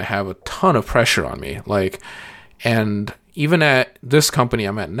was going to have a ton of pressure on me. Like, and even at this company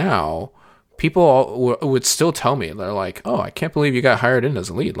I'm at now, people would still tell me, they're like, oh, I can't believe you got hired in as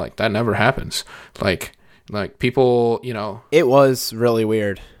a lead. Like, that never happens. Like people, you know. It was really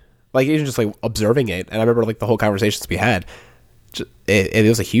weird. Like, even just like observing it. And I remember like the whole conversations we had. It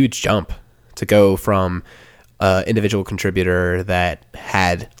was a huge jump to go from an individual contributor that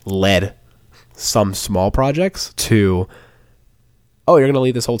had led some small projects to, oh, you're going to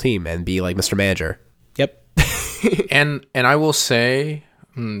lead this whole team and be like Mr. Manager. Yep. and I will say,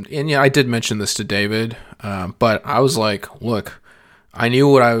 and yeah, I did mention this to David, but I was like, look, I knew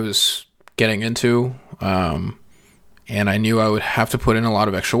what I was getting into, and I knew I would have to put in a lot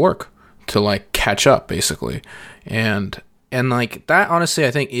of extra work to like catch up, basically. And like that, honestly,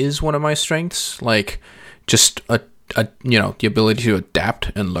 I think is one of my strengths, like just a you know, the ability to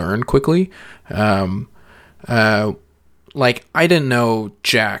adapt and learn quickly. like, I didn't know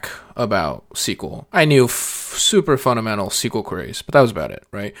jack about SQL. I knew super fundamental SQL queries, but that was about it,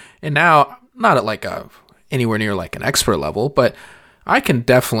 right? And now, not at like anywhere near like an expert level, but I can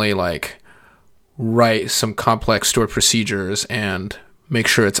definitely like write some complex stored procedures and make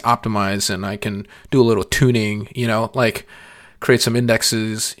sure it's optimized, and I can do a little tuning, like create some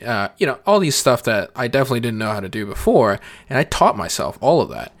indexes, all these stuff that I definitely didn't know how to do before. And I taught myself all of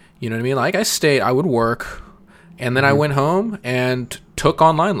that. You know what I mean? Like I would work, and then I went home and took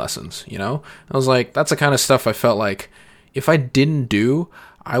online lessons, I was like, that's the kind of stuff I felt like if I didn't do,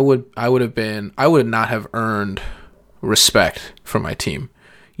 I would not have earned respect from my team.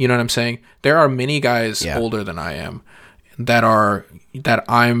 You know what I'm saying? There are many guys older than I am that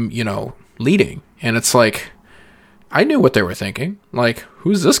I'm, leading. And it's like, I knew what they were thinking. Like,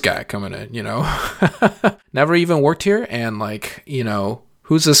 who's this guy coming in, Never even worked here. And like,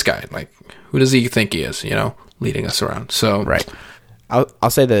 who's this guy? Like, who does he think he is, leading us around? So, right. I'll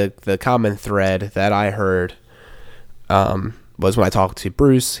say the common thread that I heard was when I talked to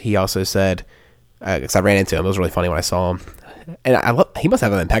Bruce. He also said, because I ran into him, it was really funny when I saw him. And he must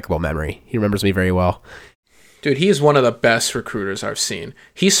have an impeccable memory. He remembers me very well. Dude, he's one of the best recruiters I've seen.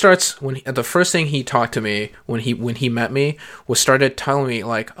 He starts the first thing he talked to me when he met me was started telling me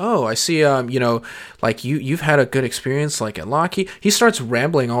like, "Oh, I see like you've had a good experience like at Lockheed." He starts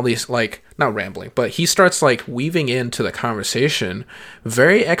rambling all these, like, not rambling, but he starts like weaving into the conversation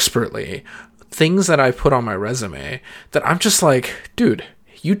very expertly things that I put on my resume that I'm just like, "Dude,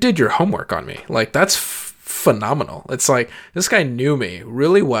 you did your homework on me." Like, that's phenomenal. It's like this guy knew me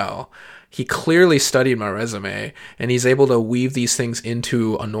really well. He clearly studied my resume, and he's able to weave these things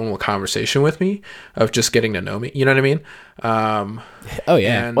into a normal conversation with me of just getting to know me. You know what I mean? Oh,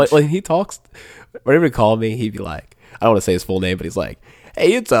 yeah. And when he talks, whenever he called me, he'd be like, I don't want to say his full name, but he's like,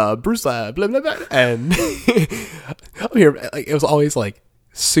 "Hey, it's Bruce, blah, blah, blah." And I'm here, like, it was always like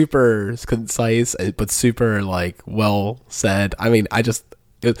super concise, but super like well said. I mean,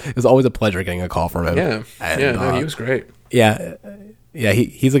 it was always a pleasure getting a call from him. Yeah. And, he was great. Yeah. Yeah,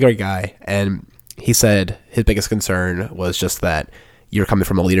 he's a great guy, and he said his biggest concern was just that you're coming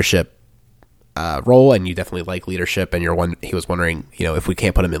from a leadership role, and you definitely like leadership, and he was wondering, if we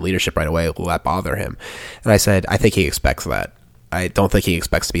can't put him in leadership right away, will that bother him? And I said, I think he expects that. I don't think he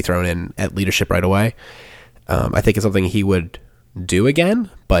expects to be thrown in at leadership right away. I think it's something he would do again,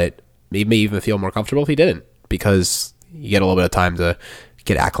 but he may even feel more comfortable if he didn't, because you get a little bit of time to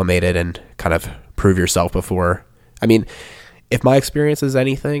get acclimated and kind of prove yourself before. I mean, if my experience is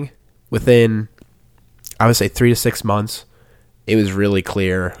anything, within, I would say 3 to 6 months, it was really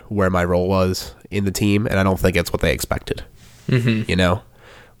clear where my role was in the team, and I don't think it's what they expected. Mm-hmm.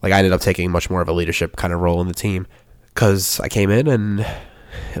 Like, I ended up taking much more of a leadership kind of role in the team because I came in and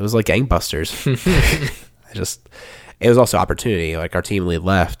it was like gangbusters. It was also opportunity. Like, our team lead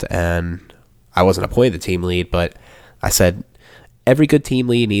left, and I wasn't appointed the team lead, but I said, every good team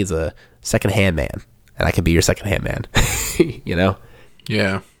lead needs a second-hand man, and I can be your second-hand man.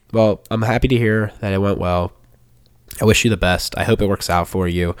 Yeah. Well, I'm happy to hear that it went well. I wish you the best. I hope it works out for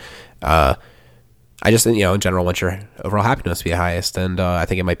you. I just, in general, want your overall happiness to be highest, and I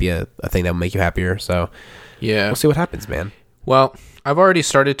think it might be a thing that will make you happier. So, yeah, we'll see what happens, man. Well, I've already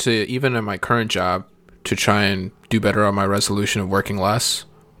started to, even in my current job, to try and do better on my resolution of working less,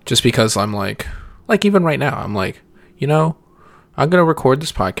 just because I'm like even right now, I'm like, I'm going to record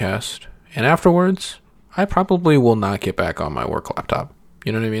this podcast, and afterwards, I probably will not get back on my work laptop.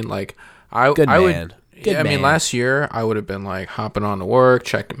 You know what I mean? Like, I mean, last year I would have been like hopping on to work,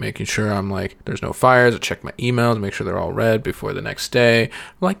 making sure I'm like, there's no fires. I check my emails, make sure they're all read before the next day. I'm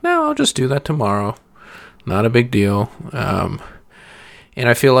like, no, I'll just do that tomorrow. Not a big deal. And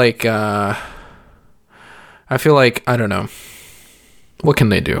I feel like, I don't know. What can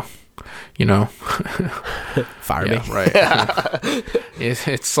they do? Fire me. Right.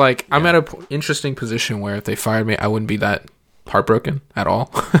 It's like, I'm at an interesting position where if they fired me, I wouldn't be that heartbroken at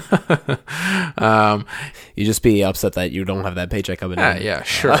all. You just be upset that you don't have that paycheck coming in. Yeah,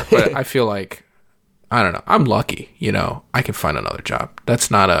 sure. But I feel like, I don't know, I'm lucky, I can find another job. That is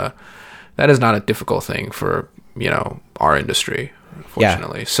not a difficult thing for, our industry,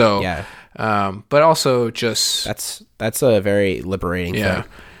 fortunately. Yeah. So, yeah. But also just, that's a very liberating thing.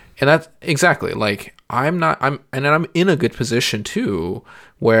 And that's exactly, like, I'm in a good position too,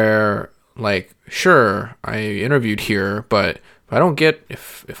 where, like, sure, I interviewed here, but if I don't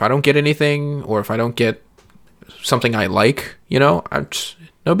get anything, or if I don't get something I like, I'm just,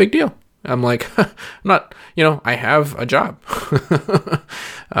 no big deal. I'm like, I'm not, I have a job.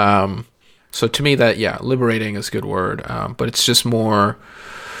 So to me that, liberating is a good word. But it's just more,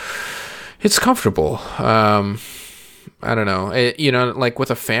 it's comfortable. I don't know. Like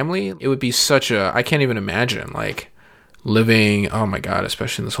with a family, it would be I can't even imagine like living, oh my God,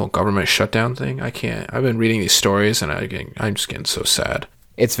 especially in this whole government shutdown thing. I can't. I've been reading these stories and I'm just getting so sad.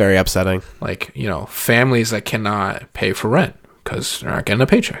 It's very upsetting. Like, families that cannot pay for rent because they're not getting a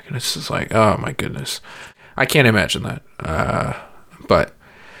paycheck. And it's just like, oh my goodness. I can't imagine that. But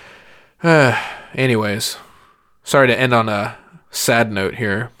anyways, sorry to end on a sad note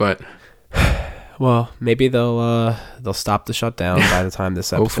here, but well, maybe they'll stop the shutdown by the time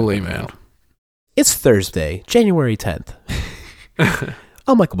this episode hopefully, comes man. out. It's Thursday, January 10th.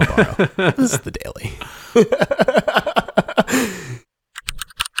 I'm Michael Barbaro. This is The Daily.